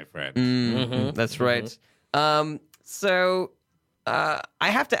tweet, my friend. That's right. So I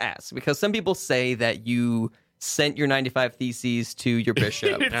have to ask, because some people say that you sent your 95 theses to your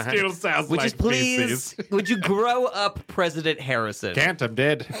bishop. It still sounds Would like you please, theses. would you grow up President Harrison? Can't, I'm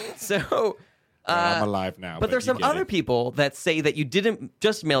dead. So... I'm alive now. But there's you some get other it. people that say that you didn't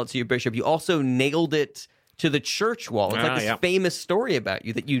just mail it to your bishop, you also nailed it to the church wall. It's like this famous story about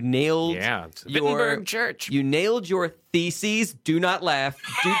you that you nailed it's Wittenberg Church. You nailed your theses. Do not laugh.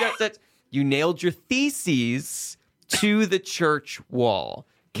 You nailed your theses to the church wall.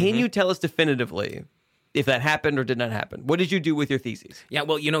 Can you tell us definitively if that happened or did not happen? What did you do with your theses? Yeah,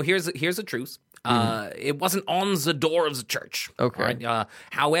 well, here's the truth. It wasn't on the door of the church. Okay. Right?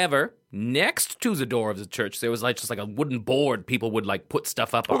 However, next to the door of the church, there was just a wooden board people would put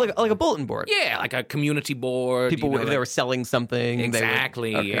stuff up on. Like a bulletin board. Yeah, like a community board. People, if they were selling something.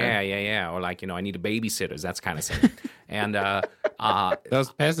 Exactly. They would, okay. Yeah. Or I need a babysitter. That's kind of thing. And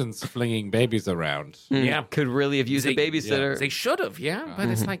Those peasants flinging babies around. yeah, could really have used a babysitter. they should have. Yeah, but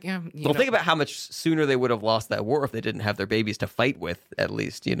it's like Well, think about how much sooner they would have lost that war if they didn't have their babies to fight with, at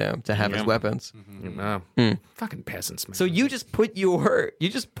least, to have as weapons. fucking peasants, man. So you just put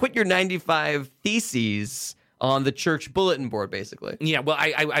your 95 theses on the church bulletin board, basically. Yeah, well,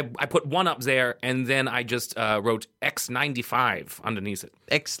 I put one up there, and then I just wrote X95 underneath it.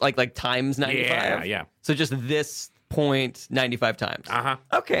 X like times 95. Yeah. So just this point 95 times.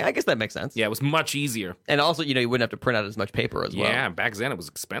 Okay, I guess that makes sense. Yeah, it was much easier. And also, you wouldn't have to print out as much paper as well. Yeah, back then it was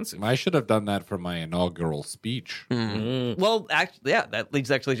expensive. I should have done that for my inaugural speech. Well, actually, yeah, that leads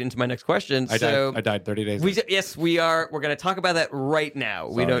actually into my next question. I died 30 days ago. Yes, we are. We're going to talk about that right now.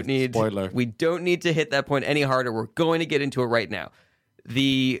 We don't need spoiler. We don't need to hit that point any harder. We're going to get into it right now.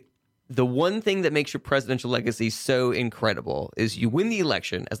 The one thing that makes your presidential legacy so incredible is you win the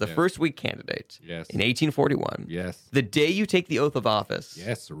election as the first week candidate in 1841. Yes. The day you take the oath of office.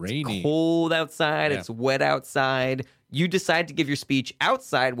 Yes, rainy. It's cold outside. Yeah. It's wet outside. You decide to give your speech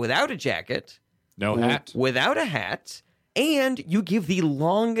outside without a jacket. No hat. Without a hat. And you give the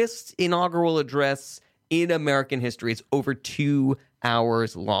longest inaugural address in American history. It's over 2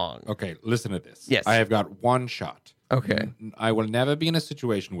 hours long. Okay, listen to this. Yes. I have got one shot. Okay. I will never be in a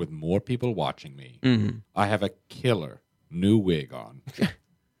situation with more people watching me. Mm-hmm. I have a killer new wig on.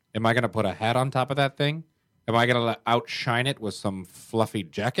 Am I going to put a hat on top of that thing? Am I going to outshine it with some fluffy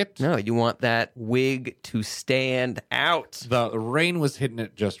jacket? No, you want that wig to stand out. The rain was hitting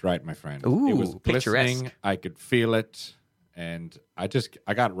it just right, my friend. Ooh, it was glistening. picturesque. I could feel it. And I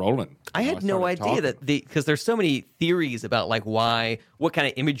got rolling. I had no idea that because there's so many theories about what kind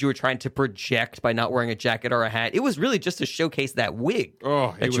of image you were trying to project by not wearing a jacket or a hat. It was really just to showcase that wig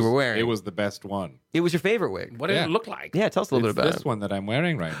that you were wearing. It was the best one. It was your favorite wig. What did it look like? Yeah, tell us a little It's bit about this it. one that I'm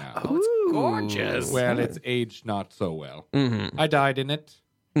wearing right now. Oh, it's gorgeous. Well, it's aged not so well. I died in it,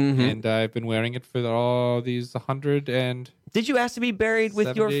 and I've been wearing it for all these 100 and... Did you ask to be buried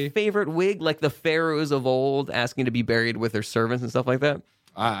with your 70. favorite wig, like the pharaohs of old asking to be buried with their servants and stuff like that?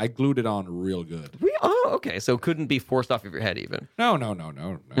 I glued it on real good. Oh, okay. So it couldn't be forced off of your head even. No.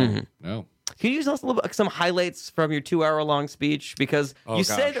 Can you tell us a little bit, some highlights from your 2 hour long speech? Because you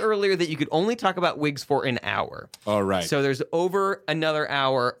said earlier that you could only talk about wigs for an hour. All right. So there's over another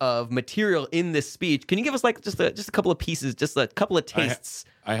hour of material in this speech. Can you give us just a couple of pieces, just a couple of tastes?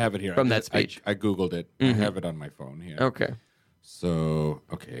 I have it here. From that speech. I Googled it. I have it on my phone here. Okay. So,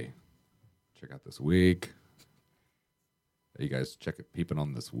 okay. Check out this wig. You guys peeping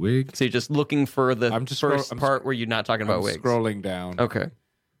on this wig? So you're just looking for the I'm just first scroll- I'm part where you're not talking about I'm wigs. scrolling down. Okay.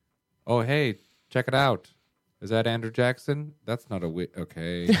 Oh, hey, check it out. Is that Andrew Jackson? That's not a wig.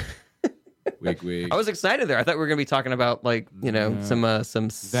 Okay. wig. I was excited there. I thought we were going to be talking about some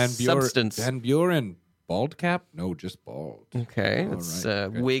Van substance. Buren. bald cap? No, just bald. Okay, it's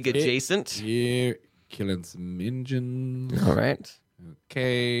right. Good. wig adjacent. Here, killing some Indians. All right.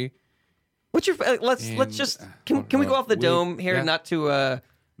 Okay. What's your? Let's just can we go off the wig, dome here? yeah. Not to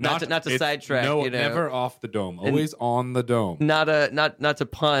It's- sidetrack. No, you know? never off the dome. Always on the dome. Not to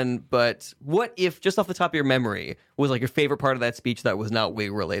pun, but what if just off the top of your memory was like your favorite part of that speech that was not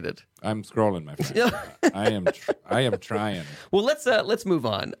wig related? I'm scrolling, my friend. I am trying. Well, let's move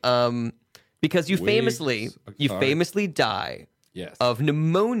on. Because you Wigs. Sorry. famously die Yes. of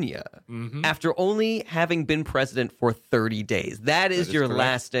pneumonia Mm-hmm. after only having been president for 30 days. That is your correct.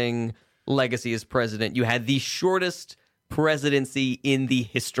 lasting legacy as president. You had the shortest presidency in the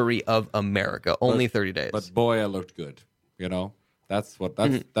history of America. Only 30 days. But boy, I looked good. You know, that's the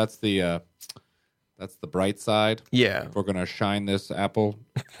bright side. yeah. We're gonna shine this apple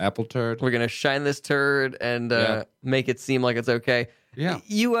turd. We're going to shine this turd and Yeah. make it seem like it's okay. Yeah.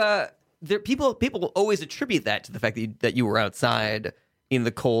 People always attribute that to the fact that you were outside in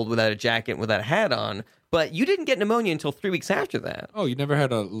the cold without a jacket, without a hat on, but you didn't get pneumonia until 3 weeks after that. Oh, you never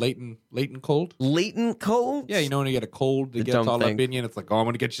had a latent cold? Latent cold? Yeah, you know when you get a cold, it gets dumb all thing. up in you, and it's like, oh, I'm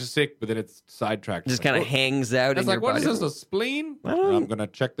gonna get you sick, but then it's sidetracked. Just It's like, kind of oh. hangs out It's in like, your what body. is this, a spleen? don't- I'm gonna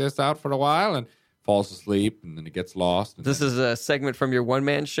check this out for a while, and falls asleep, and then it gets lost. And This then- is a segment from your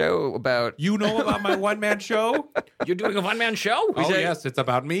one-man show about... you know about my one-man show? You're doing a one-man show? Oh said- yes, it's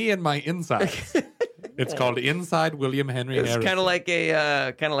about me and my insides. It's called Inside William Henry It's Harrison. kind of like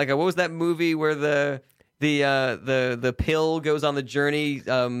a what was that movie where the pill goes on the journey?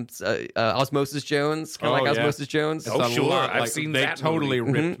 Osmosis Jones, kind of Oh, like yeah. Osmosis Jones. It's Oh, a sure, lot I've like- seen they that totally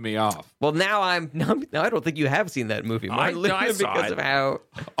movie. ripped me off. Well, now I don't think you have seen that movie, Mark, I saw because it. of how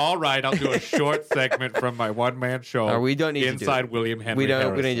All right, I'll do a short segment from my one-man show. Oh, we don't need to do Inside it. William Henry we don't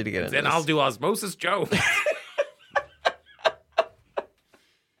Harrison. need you to get into Then this. I'll do Osmosis Joe.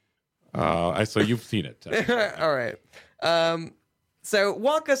 So you've seen it. All right. So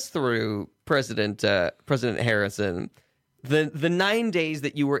walk us through President Harrison. The 9 days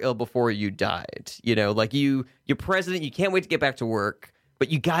that you were ill before you died. You know, like you're president. You can't wait to get back to work, but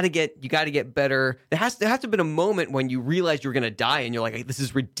you got to get better. There has to have been a moment when you realized you were going to die, and you're like, "This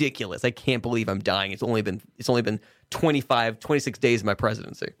is ridiculous. I can't believe I'm dying. It's only been 26 days of my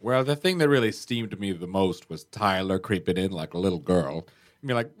presidency." Well, the thing that really steamed me the most was Tyler creeping in like a little girl. And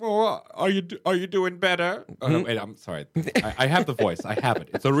be like, "Oh, are you doing better?" Oh, no, wait, I'm sorry. I have the voice. I have it.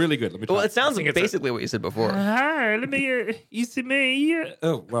 It's a really good. Let me try. Well, it sounds think it's basically what you said before. Hi, let me, you see me?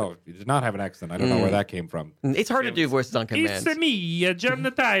 Oh, well, you did not have an accent. I don't know where that came from. It's hard to do voices on command. It's me, John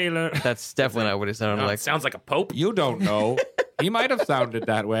Tyler. That's definitely not what it sounded No, like. it sounds like a pope. You don't know. He might have sounded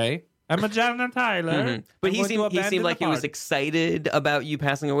that way. I'm a John Tyler. But I'm he going to seemed abandon like the he was party. excited about you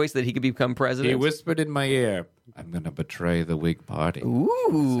passing away so that he could become president. He whispered in my ear, "I'm going to betray the Whig Party."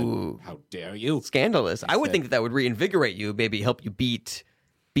 Ooh, How dare you? scandalous. I would said- think that would reinvigorate you, maybe help you beat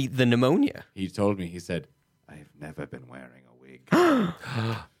the pneumonia. He told me, he said, "I've never been wearing a wig."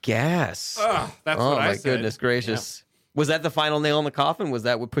 Gas. That's Oh, what I my said. goodness gracious. Was that the final nail in the coffin? Was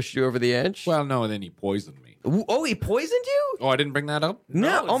that what pushed you over the edge? Well, no, and then he poisoned me. Ooh, oh, he poisoned you? Oh, I didn't bring that up?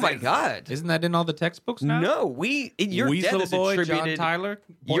 No. Oh, my it's- God. Isn't that in all the textbooks now? No, your death Weasel is boy John attributed... Tyler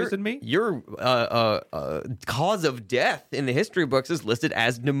poisoned me? Your cause of death in the history books is listed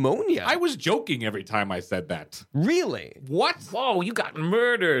as pneumonia. I was joking every time I said that. Really? What? Whoa, you got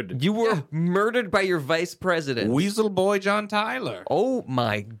murdered. You were murdered by your vice president. Weasel boy John Tyler. Oh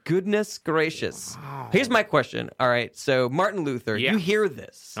my goodness gracious. Here's my question. All right, so Martin Luther, Yeah. you hear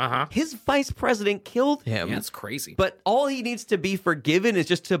this. Uh-huh. His vice president killed him. Yeah, it's crazy. But all he needs to be forgiven is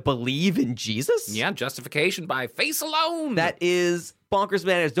just to believe in Jesus? Yeah, justification by face alone. That is bonkers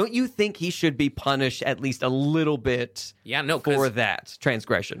bananas. Don't you think he should be punished at least a little bit Yeah, no, 'cause- for that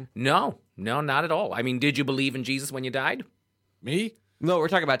transgression? No, not at all. I mean, did you believe in Jesus when you died? Me? No, we're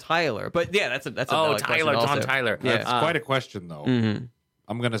talking about Tyler. But yeah, that's a Oh, valid question Tyler, John also. Tyler. Yeah. That's quite a question, though.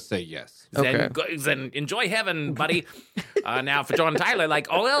 I'm going to say yes. Okay. Then enjoy heaven, buddy. Now for John Tyler, like,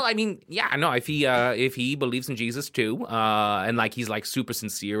 oh well, I mean, yeah, no, if he believes in Jesus too, and like he's like super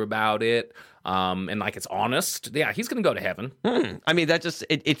sincere about it, and like it's honest, yeah, he's gonna go to heaven. I mean, that just,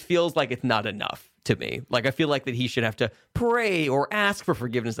 it feels like it's not enough to me. Like, I feel like that he should have to pray or ask for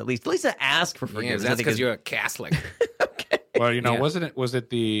forgiveness at least. At least to ask for Yeah, forgiveness. I that's think because is- you're a Catholic. Well, you know, Yeah. was it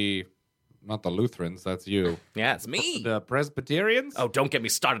the, not the Lutherans, that's you, Yeah, it's me. the Presbyterians? Oh, don't get me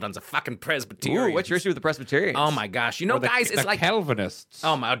started on the fucking Presbyterians. Ooh, what's your issue with the Presbyterians? Oh my gosh, you know, Or the, guys, the it's like, Calvinists.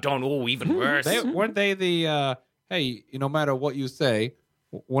 oh my, don't, oh, even worse. Weren't they the, hey, no matter what you say,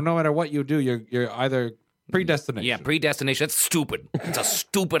 well, no matter what you do, you're either Predestination. Yeah, predestination. That's stupid. It's a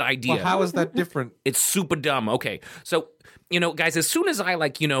stupid idea. Well, how is that different? It's super dumb. Okay, so guys, as soon as I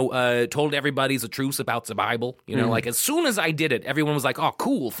told everybody's the truth about the Bible, like as soon as I did it, everyone was like, "Oh,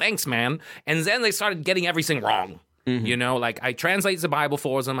 cool, thanks, man." And then they started getting everything wrong. Like I translate the Bible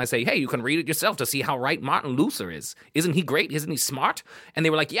for them. I say, "Hey, you can read it yourself to see how right Martin Luther is. Isn't he great? Isn't he smart?" And they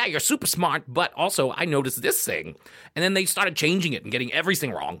were like, "Yeah, you're super smart, but also I noticed this thing." And then they started changing it and getting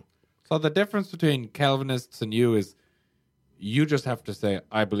everything wrong. So the difference between Calvinists and you is you just have to say,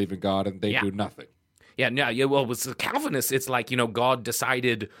 I believe in God, and they do nothing. Yeah. Well, with the Calvinists, it's like, God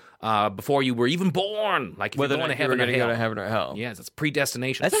decided before you were even born, like if Whether you're or going not to you were heaven going or to go hell. to heaven or hell. Yes, it's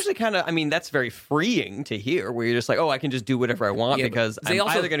predestination. That's actually kind of, that's very freeing to hear, where you're just like, oh, I can just do whatever I want Yeah, because but they I'm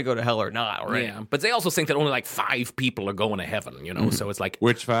also- either going to go to hell or not, right? Yeah, but they also think that only like 5 people are going to heaven, so it's like,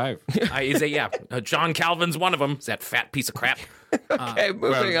 Which 5? John Calvin's one of them. It's that fat piece of crap. Okay,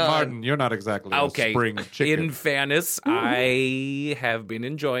 moving Well, on. Martin, you're not exactly Okay, a spring chicken. in fairness, I have been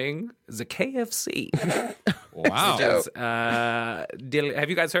enjoying the KFC. Wow. Have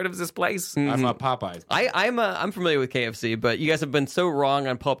you guys heard of this place? I'm a Popeyes. I'm familiar with KFC, but you guys have been so wrong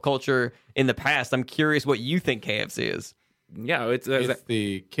on pop culture in the past. I'm curious what you think KFC is. Yeah, it's It's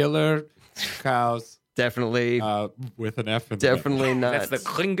the killer cows Definitely, with an F in the name. definitely not. that's the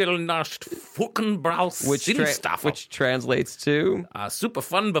Kringelnascht Fuckenbraus which translates to. super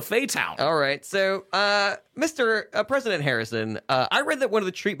fun buffet town. All right, so Mr. President Harrison, I read that one of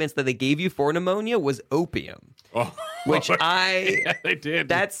the treatments that they gave you for pneumonia was opium, Oh. which Yeah, they did.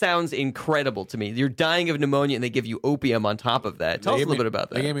 that sounds incredible to me. You're dying of pneumonia and they give you opium on top of that. Tell us a little bit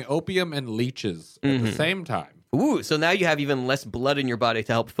about They that. gave me opium and leeches at the same time. Ooh, so now you have even less blood in your body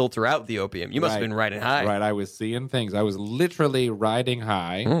to help filter out the opium. You must have been riding high. Right, I was seeing things. I was literally riding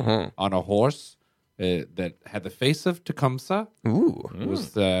high on a horse that had the face of Tecumseh. Ooh. It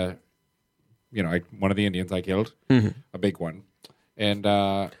was, one of the Indians I killed, a big one. And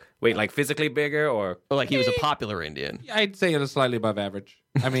Wait, like physically bigger or? Well, like he was a popular Indian. I'd say it is slightly above average.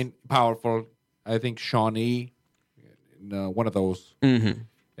 I mean, powerful. I think Shawnee, one of those.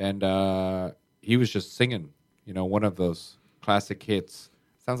 And he was just singing, one of those classic hits.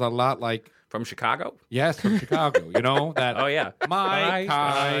 Sounds a lot like, From Chicago? yes, from Chicago. That. Oh, yeah. My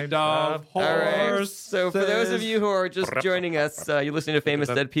kind of horse. All right. So, for those of you who are just joining us, you're listening to Famous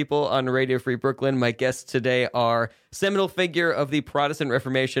Dead People on Radio Free Brooklyn. My guests today are seminal figure of the Protestant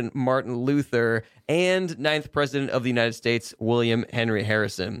Reformation, Martin Luther, and 9th President of the United States, William Henry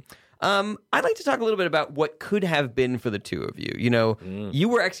Harrison. I'd like to talk a little bit about what could have been for the two of you. You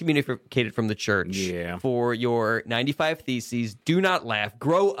were excommunicated from the church for your 95 Theses. Do not laugh.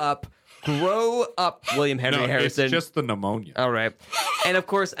 Grow up. Grow up, William Henry Harrison. It's just the pneumonia. All right. And of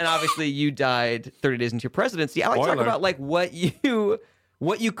course, and obviously you died 30 days into your presidency. I like to talk Spoiler. about like what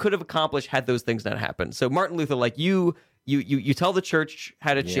you could have accomplished had those things not happened. So Martin Luther, like you tell the church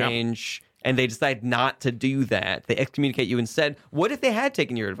how to change, and they decide not to do that. They excommunicate you instead. What if they had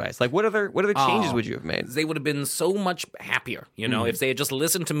taken your advice? Like what other changes would you have made? They would have been so much happier, if they had just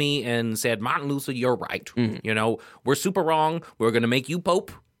listened to me and said, Martin Luther, you're right. We're super wrong. We're going to make you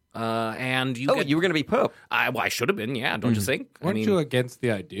Pope. And you you were going to be Pope. I should have been, don't you think? Weren't you against the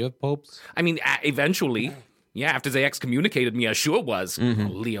idea of popes? I mean, eventually, after they excommunicated me, I sure was. Oh,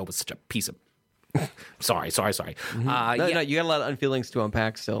 Leo was such a piece of... Sorry. No, you got a lot of unfeelings to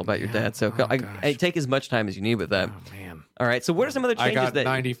unpack still about your dad. So I take as much time as you need with that. Oh, man. All right. So what are some other I changes got that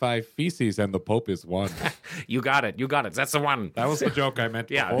 95 feces and the Pope is one. You got it. That's the one. That was the joke I meant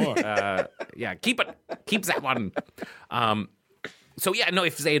before. Keep it. Keep that one. So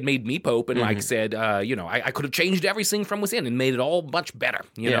if they had made me Pope and said, I could have changed everything from within and made it all much better.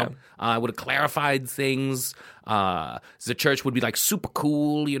 You know, I would have clarified things. The church would be like super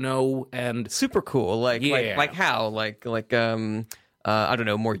cool, and super cool. Like how? Like I don't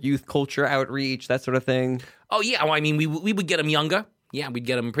know, more youth culture outreach, that sort of thing. Oh yeah, well, I mean, we would get them younger. Yeah, we'd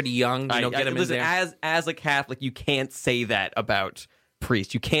get them pretty young. Get them listen, in there. As a Catholic, you can't say that about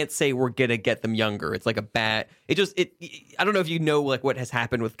priests. You can't say we're gonna get them younger. It's like a bad. I don't know if you know like what has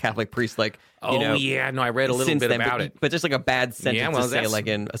happened with Catholic priests. Like I read a little bit about it, but just like a bad sentence to say like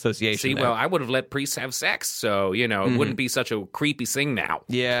in association. See, there. well, I would have let priests have sex, so it wouldn't be such a creepy thing now.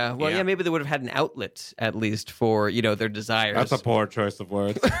 Yeah, well, yeah, maybe they would have had an outlet at least for their desires. That's a poor choice of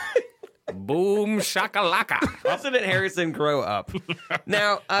words. Boom shakalaka. President Harrison, grow up.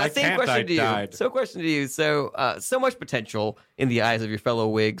 Now, same question to you. died. So, question to you. So much potential in the eyes of your fellow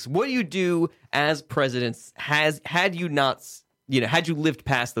Whigs. What do you do as presidents? Had you lived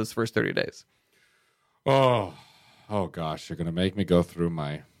past those first 30 days? Oh gosh, you're gonna make me go through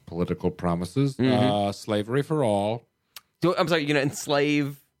my political promises. Slavery for all. I'm sorry, you're going to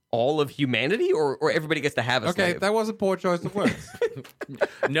enslave all of humanity, or everybody gets to have a Okay, slave? that was a poor choice of words.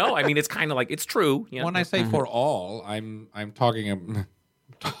 No, I mean it's kind of like it's true. You know? When I say for all, I'm talking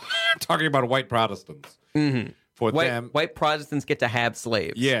talking about white Protestants. For them, White Protestants get to have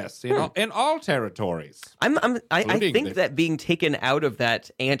slaves. yes, in all territories. I Including think the- that being taken out of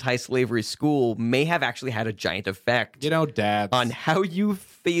that anti-slavery school may have actually had a giant effect Dads. on how you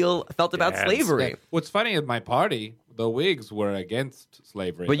felt about Dads. slavery. What's funny is my party, the Whigs, were against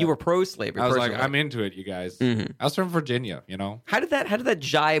slavery. But you were pro-slavery. I was like, personally. I'm into it, you guys. I was from Virginia, How did that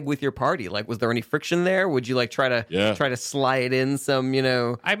jibe with your party? Like, was there any friction there? Would you like try to slide in some,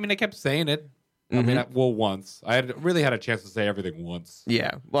 I mean, I kept saying it. I mean, once. I really had a chance to say everything once.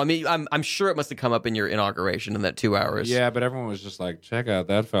 Yeah. Well, I mean, I'm sure it must have come up in your inauguration in that 2 hours. Yeah, but everyone was just like, check out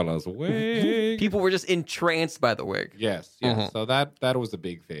that fella's wig. People were just entranced by the wig. Yes. So that was a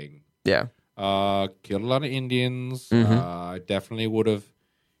big thing. Yeah. Killed a lot of Indians. I definitely would have.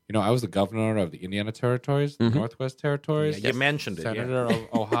 I was the governor of the Indiana Territories, the Northwest Territories. Yeah, you mentioned it, yeah. Senator of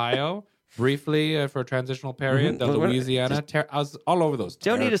Ohio, briefly for a transitional period. The Louisiana. I was all over those.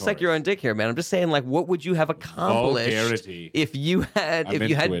 Don't need to suck territories. your own dick here, man. I'm just saying, like, what would you have accomplished Vulgarity. if you had I'm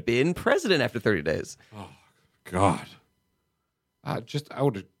into it. been president after 30 days? God. I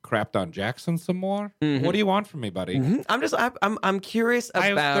would have crapped on Jackson some more. What do you want from me, buddy? I'm curious I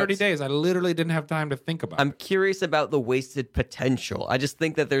about have 30 days. I literally didn't have time to think about I'm it. curious about the wasted potential. I just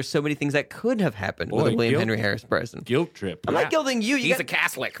think that there's so many things that could have happened with Boy, a William guilt- Henry Harris president. Guilt trip. I'm not guilting you. He's a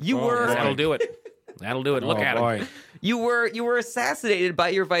Catholic. You were That'll do it. That'll do it. Look at him. boy. you were assassinated by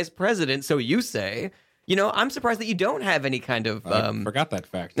your vice president, so you say. I'm surprised that you don't have any kind of I forgot that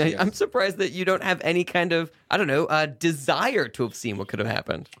fact. I'm Yes. surprised that you don't have any kind of, I don't know, desire to have seen what could have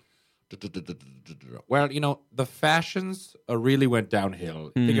happened. Well, the fashions really went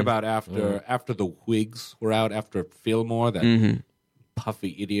downhill. Think about after the Whigs were out, after Fillmore, that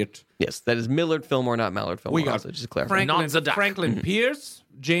puffy idiot. Yes, that is Millard Fillmore, not Mallard Fillmore. We got also, just to clarify. Not Zadok. Franklin Pierce,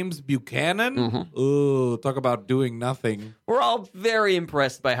 James Buchanan. Ooh, talk about doing nothing. We're all very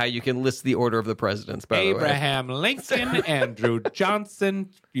impressed by how you can list the order of the presidents, by the way. Abraham Lincoln, Andrew Johnson,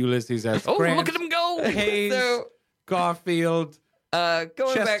 Ulysses S. Oh, Grant, look at him go. Hayes, So, Garfield, going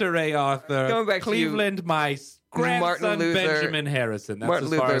Chester back, A. Arthur, going back to you, Cleveland, my grandson, Martin Luther, Benjamin Harrison. That's Martin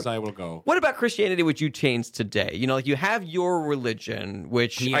as far Luther. as I will go. what about Christianity would you change today? Like you have your religion,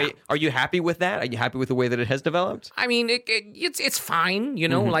 which Yeah. are you happy with that? Are you happy with the way that it has developed? I mean, it's fine,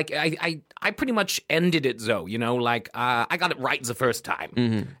 Like I pretty much ended it, though. Like I got it right the first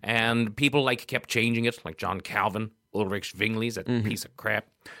time, and people kept changing it, like John Calvin, Ulrich Zwingli's that piece of crap,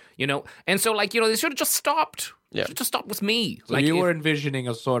 And so they should have just stopped. Yeah. Should just stop with me. So you were envisioning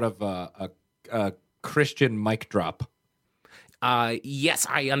a sort of a Christian mic drop. Yes,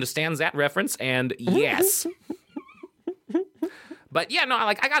 I understand that reference, and yes. But yeah, no,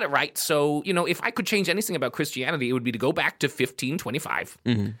 I got it right. So, if I could change anything about Christianity, it would be to go back to 1525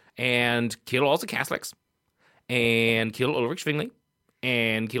 and kill all the Catholics and kill Ulrich Zwingli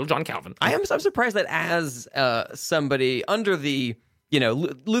and kill John Calvin. I'm surprised that as somebody under the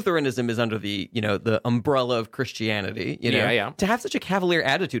Lutheranism is under the the umbrella of Christianity. Yeah. To have such a cavalier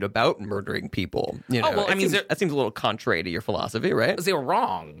attitude about murdering people. well, I mean, that seems a little contrary to your philosophy, right? They're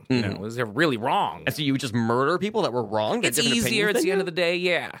wrong. They're really wrong. And so you would just murder people that were wrong. That It's had different easier opinions at than the end you? of the day,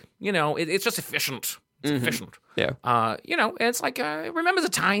 yeah. It's just efficient. It's efficient. Yeah. And it's like, remember the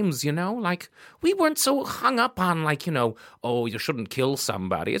times, we weren't so hung up on oh, you shouldn't kill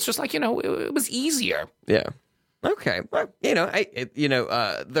somebody. It's just like, it was easier. Yeah. Okay. Well,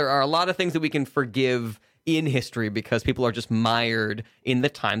 there are a lot of things that we can forgive in history because people are just mired in the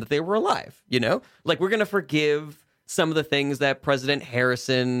time that they were alive. Like we're going to forgive some of the things that President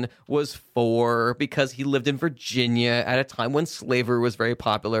Harrison was for because he lived in Virginia at a time when slavery was very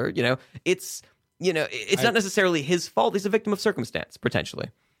popular. It's not necessarily his fault. He's a victim of circumstance, potentially.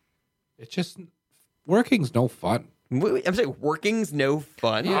 It's just working's no fun. I'm saying working's no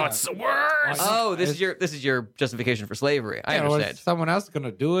fun. Oh, it's the worst. Oh, this is your justification for slavery. I understand. Someone else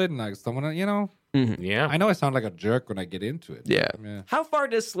gonna do it, and someone, Yeah. I know I sound like a jerk when I get into it. Yeah. How far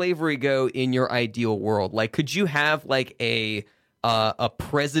does slavery go in your ideal world? Like, could you have like a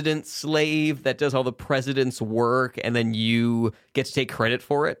president slave that does all the president's work, and then you get to take credit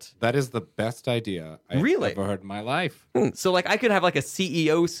for it? That is the best idea I've Really? ever heard in my life. So, like, I could have like a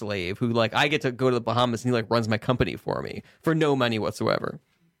CEO slave who, like, I get to go to the Bahamas and he like runs my company for me for no money whatsoever.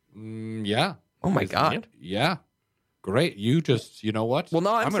 Yeah. Oh my god! Yeah. great. You know what? Well,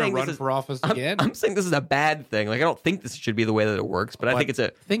 no, I'm going saying to run this is- for office again. I'm saying this is a bad thing. Like, I don't think this should be the way that it works, but I think it's a...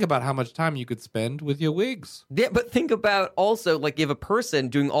 Think about how much time you could spend with your wigs. Yeah, but think about also, like, you have a person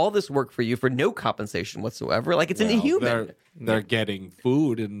doing all this work for you for no compensation whatsoever. Like, it's an inhuman. They're getting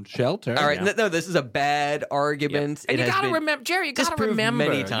food and shelter. All right, no, this is a bad argument. And It you has gotta been remember, Jerry. You gotta disproved remember,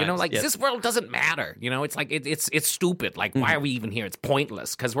 many you know, times, like yes. this world doesn't matter. You know, it's like it's stupid. Like, why are we even here? It's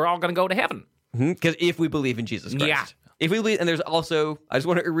pointless because we're all gonna go to heaven. Because if we believe in Jesus Christ. Yeah. If we believe, and there's also, I just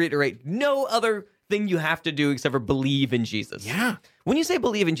want to reiterate, no other thing you have to do except for believe in Jesus. Yeah. When you say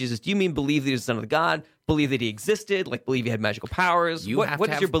believe in Jesus, do you mean believe that he's the Son of God? Believe that he existed? Like believe he had magical powers? You What have does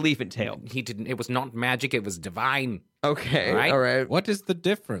to have- your belief entail? He didn't. It was not magic. It was divine. Okay. Right? All right. What is the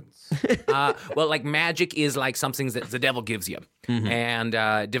difference? Well, like magic is like something that the devil gives you, and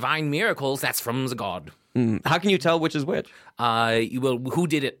divine miracles that's from the God. How can you tell which is which? Well, who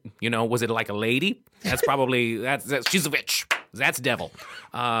did it? You know, was it like a lady? That's probably that's she's a witch. That's devil.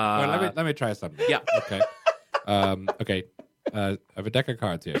 Well, let me try something. Yeah. Okay. Okay. I have a deck of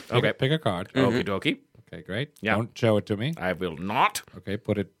cards here. Okay. Pick a card. Okie dokie. Okay, great. Yeah. Don't show it to me. I will not. Okay,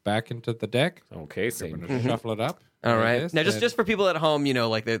 put it back into the deck. Okay, I'm same. going to shuffle it up. All like right. this, Now, and just for people at home, you know,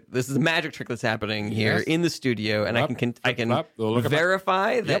 like this is a magic trick that's happening here Yes. in the studio, and I can flip. We'll look at my-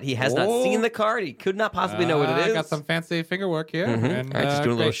 verify that Yep. he has not Oh. seen the card. He could not possibly know what it is. I got some fancy finger work here. And, All right, just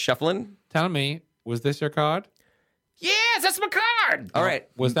doing a little great. shuffling. Tell me, was this your card? Yes, that's my card. All right.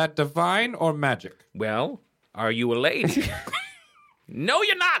 Was that divine or magic? Well, are you a lady? No,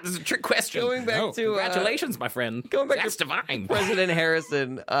 you're not. This is a trick question. Going back No. to Congratulations, my friend. going back That's to divine. President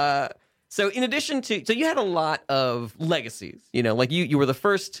Harrison. So in addition to, so you had a lot of legacies. You know, like you were the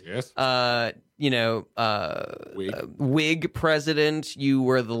first. Yes. Whig. Whig president. You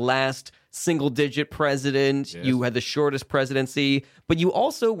were the last single-digit president. Yes. You had the shortest presidency, but you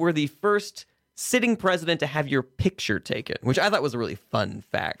also were the first sitting president to have your picture taken, which I thought was a really fun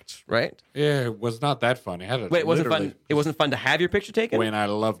fact. Right? Yeah, it was not that fun. Wait, it wasn't fun. It wasn't fun to have your picture taken. When I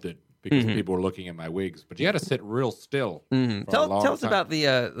loved it because people were looking at my wigs, but you had to sit real still. For a Tell long us time. about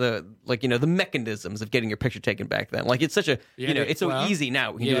the like, you know, the mechanisms of getting your picture taken back then. Like it's such a it's so well, easy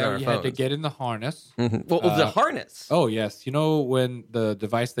now. We can do it on Yeah, our you phones. had to get in the harness. Well, the harness. Oh yes, you know when the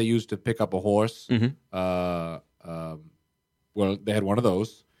device they used to pick up a horse. Well, they had one of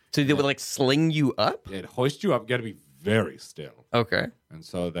those. So they would like sling you up. They'd hoist you up. You got to be very still, Okay. and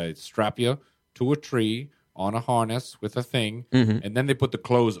so they strap you to a tree on a harness with a thing, and then they put the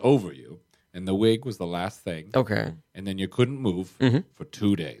clothes over you. And the wig was the last thing. Okay. And then you couldn't move for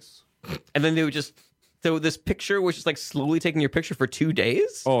 2 days. And then they would just. So this picture was just like slowly taking your picture for 2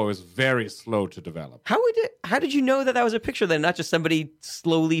 days. Oh, it was very slow to develop. How did you know that that was a picture then, not just somebody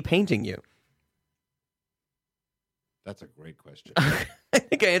slowly painting you? That's a great question. I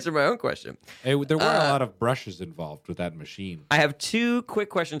think I answered my own question. There were a lot of brushes involved with that machine. I have two quick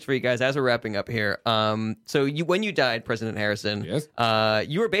questions for you guys as we're wrapping up here. So when you died, President Harrison, Yes.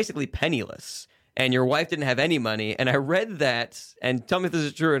 You were basically penniless, and your wife didn't have any money. And I read that, and tell me if this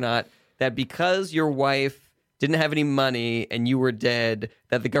is true or not, that because your wife didn't have any money and you were dead,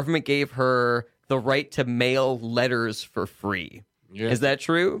 that the government gave her the right to mail letters for free. Yes. Is that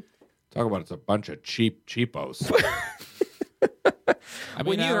true? Talk about it's a bunch of cheapos.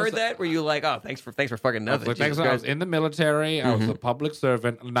 When you heard that, were you like, "Oh, thanks for fucking nothing"? Like, Jesus I was Christ. in the military. I was a public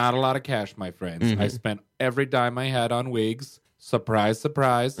servant. Not a lot of cash, my friends. I spent every dime I had on wigs. Surprise,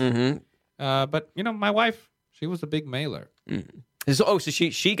 surprise. But you know, my wife, she was a big mailer. So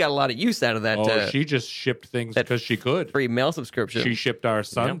she got a lot of use out of that. Oh, she just shipped things that because she could. free mail subscription. She shipped our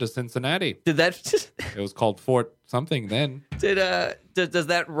son to Cincinnati. Did that? It was called Fort something then. Does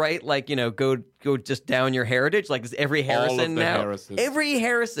that right? Like, you know, go just down your heritage? Like, is every Harrison All of the now? Harrisons. Every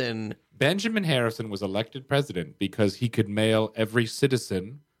Harrison Benjamin Harrison was elected president because he could mail every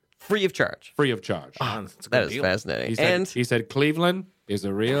citizen free of charge. free of charge. That's a good That is deal. fascinating. He said Cleveland is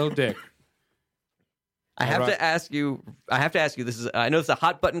a real dick. I have All right. to ask you. This is. I know it's a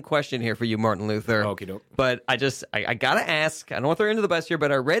hot button question here for you, Martin Luther. Okie doke. But I gotta ask. I don't want to throw you into the bus here,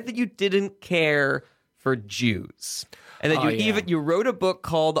 but I read that you didn't care for Jews, and that Oh, you yeah. you wrote a book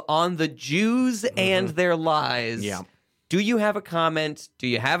called "On the Jews and Their Lies." Yeah. Do you have a comment? Do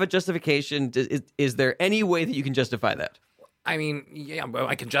you have a justification? Is there any way that you can justify that? I mean, yeah, well,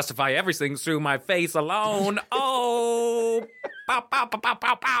 I can justify everything through my face alone. Oh, pow, pow, pow, pow,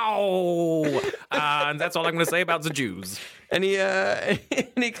 pow, pow. And that's all I'm going to say about the Jews. Any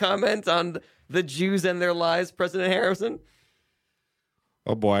any comment on the Jews and their lies, President Harrison?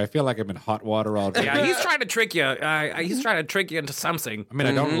 Oh boy, I feel like I'm in hot water already. Yeah, he's trying to trick you. He's trying to trick you into something. I mean,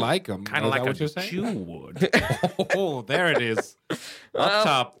 I don't like him. Kind of like what a you're saying? Jew would. Oh, there it is. Well, Up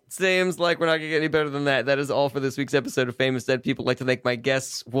top. Seems like we're not going to get any better than that. That is all for this week's episode of Famous Dead People. I'd like to thank my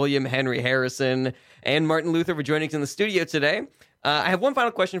guests, William Henry Harrison and Martin Luther, for joining us in the studio today. I have one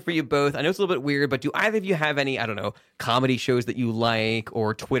final question for you both. I know it's a little bit weird, but do either of you have any, I don't know, comedy shows that you like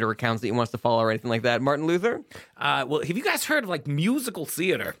or Twitter accounts that you want us to follow or anything like that? Martin Luther? Well, have you guys heard of like musical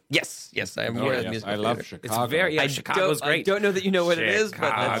theater? Yes, I am Oh, aware of yes, musical I love theater. Chicago. It's very Chicago's great. I don't know that you know what it is, but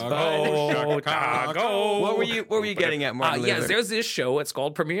that's fine. Chicago. What were you getting at, Martin Luther? Yes, there's this show. It's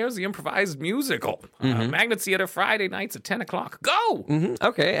called Premieres the Improvised Musical. Magnet Theater, Friday nights at 10 o'clock. Go!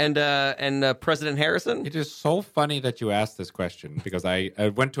 Okay, and President Harrison? It is so funny that you asked this question because I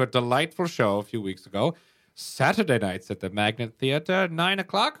went to a delightful show a few weeks ago, Saturday nights at the Magnet Theater, 9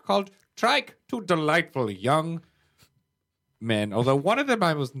 o'clock, called Trike. Two delightful young men, although one of them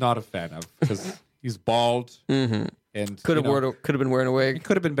I was not a fan of because he's bald and Could have been wearing a wig. It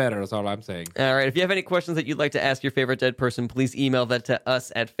could have been better, is all I'm saying. All right. If you have any questions that you'd like to ask your favorite dead person, please email that to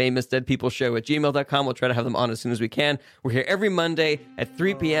us at famousdeadpeopleshow@gmail.com. We'll try to have them on as soon as we can. We're here every Monday at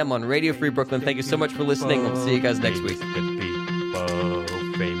 3 p.m. on Radio Free Brooklyn. Thank you so much for listening. We'll see you guys next week.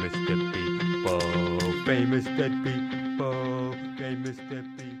 Famous dead people, famous dead people, famous dead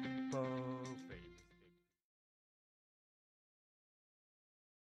people.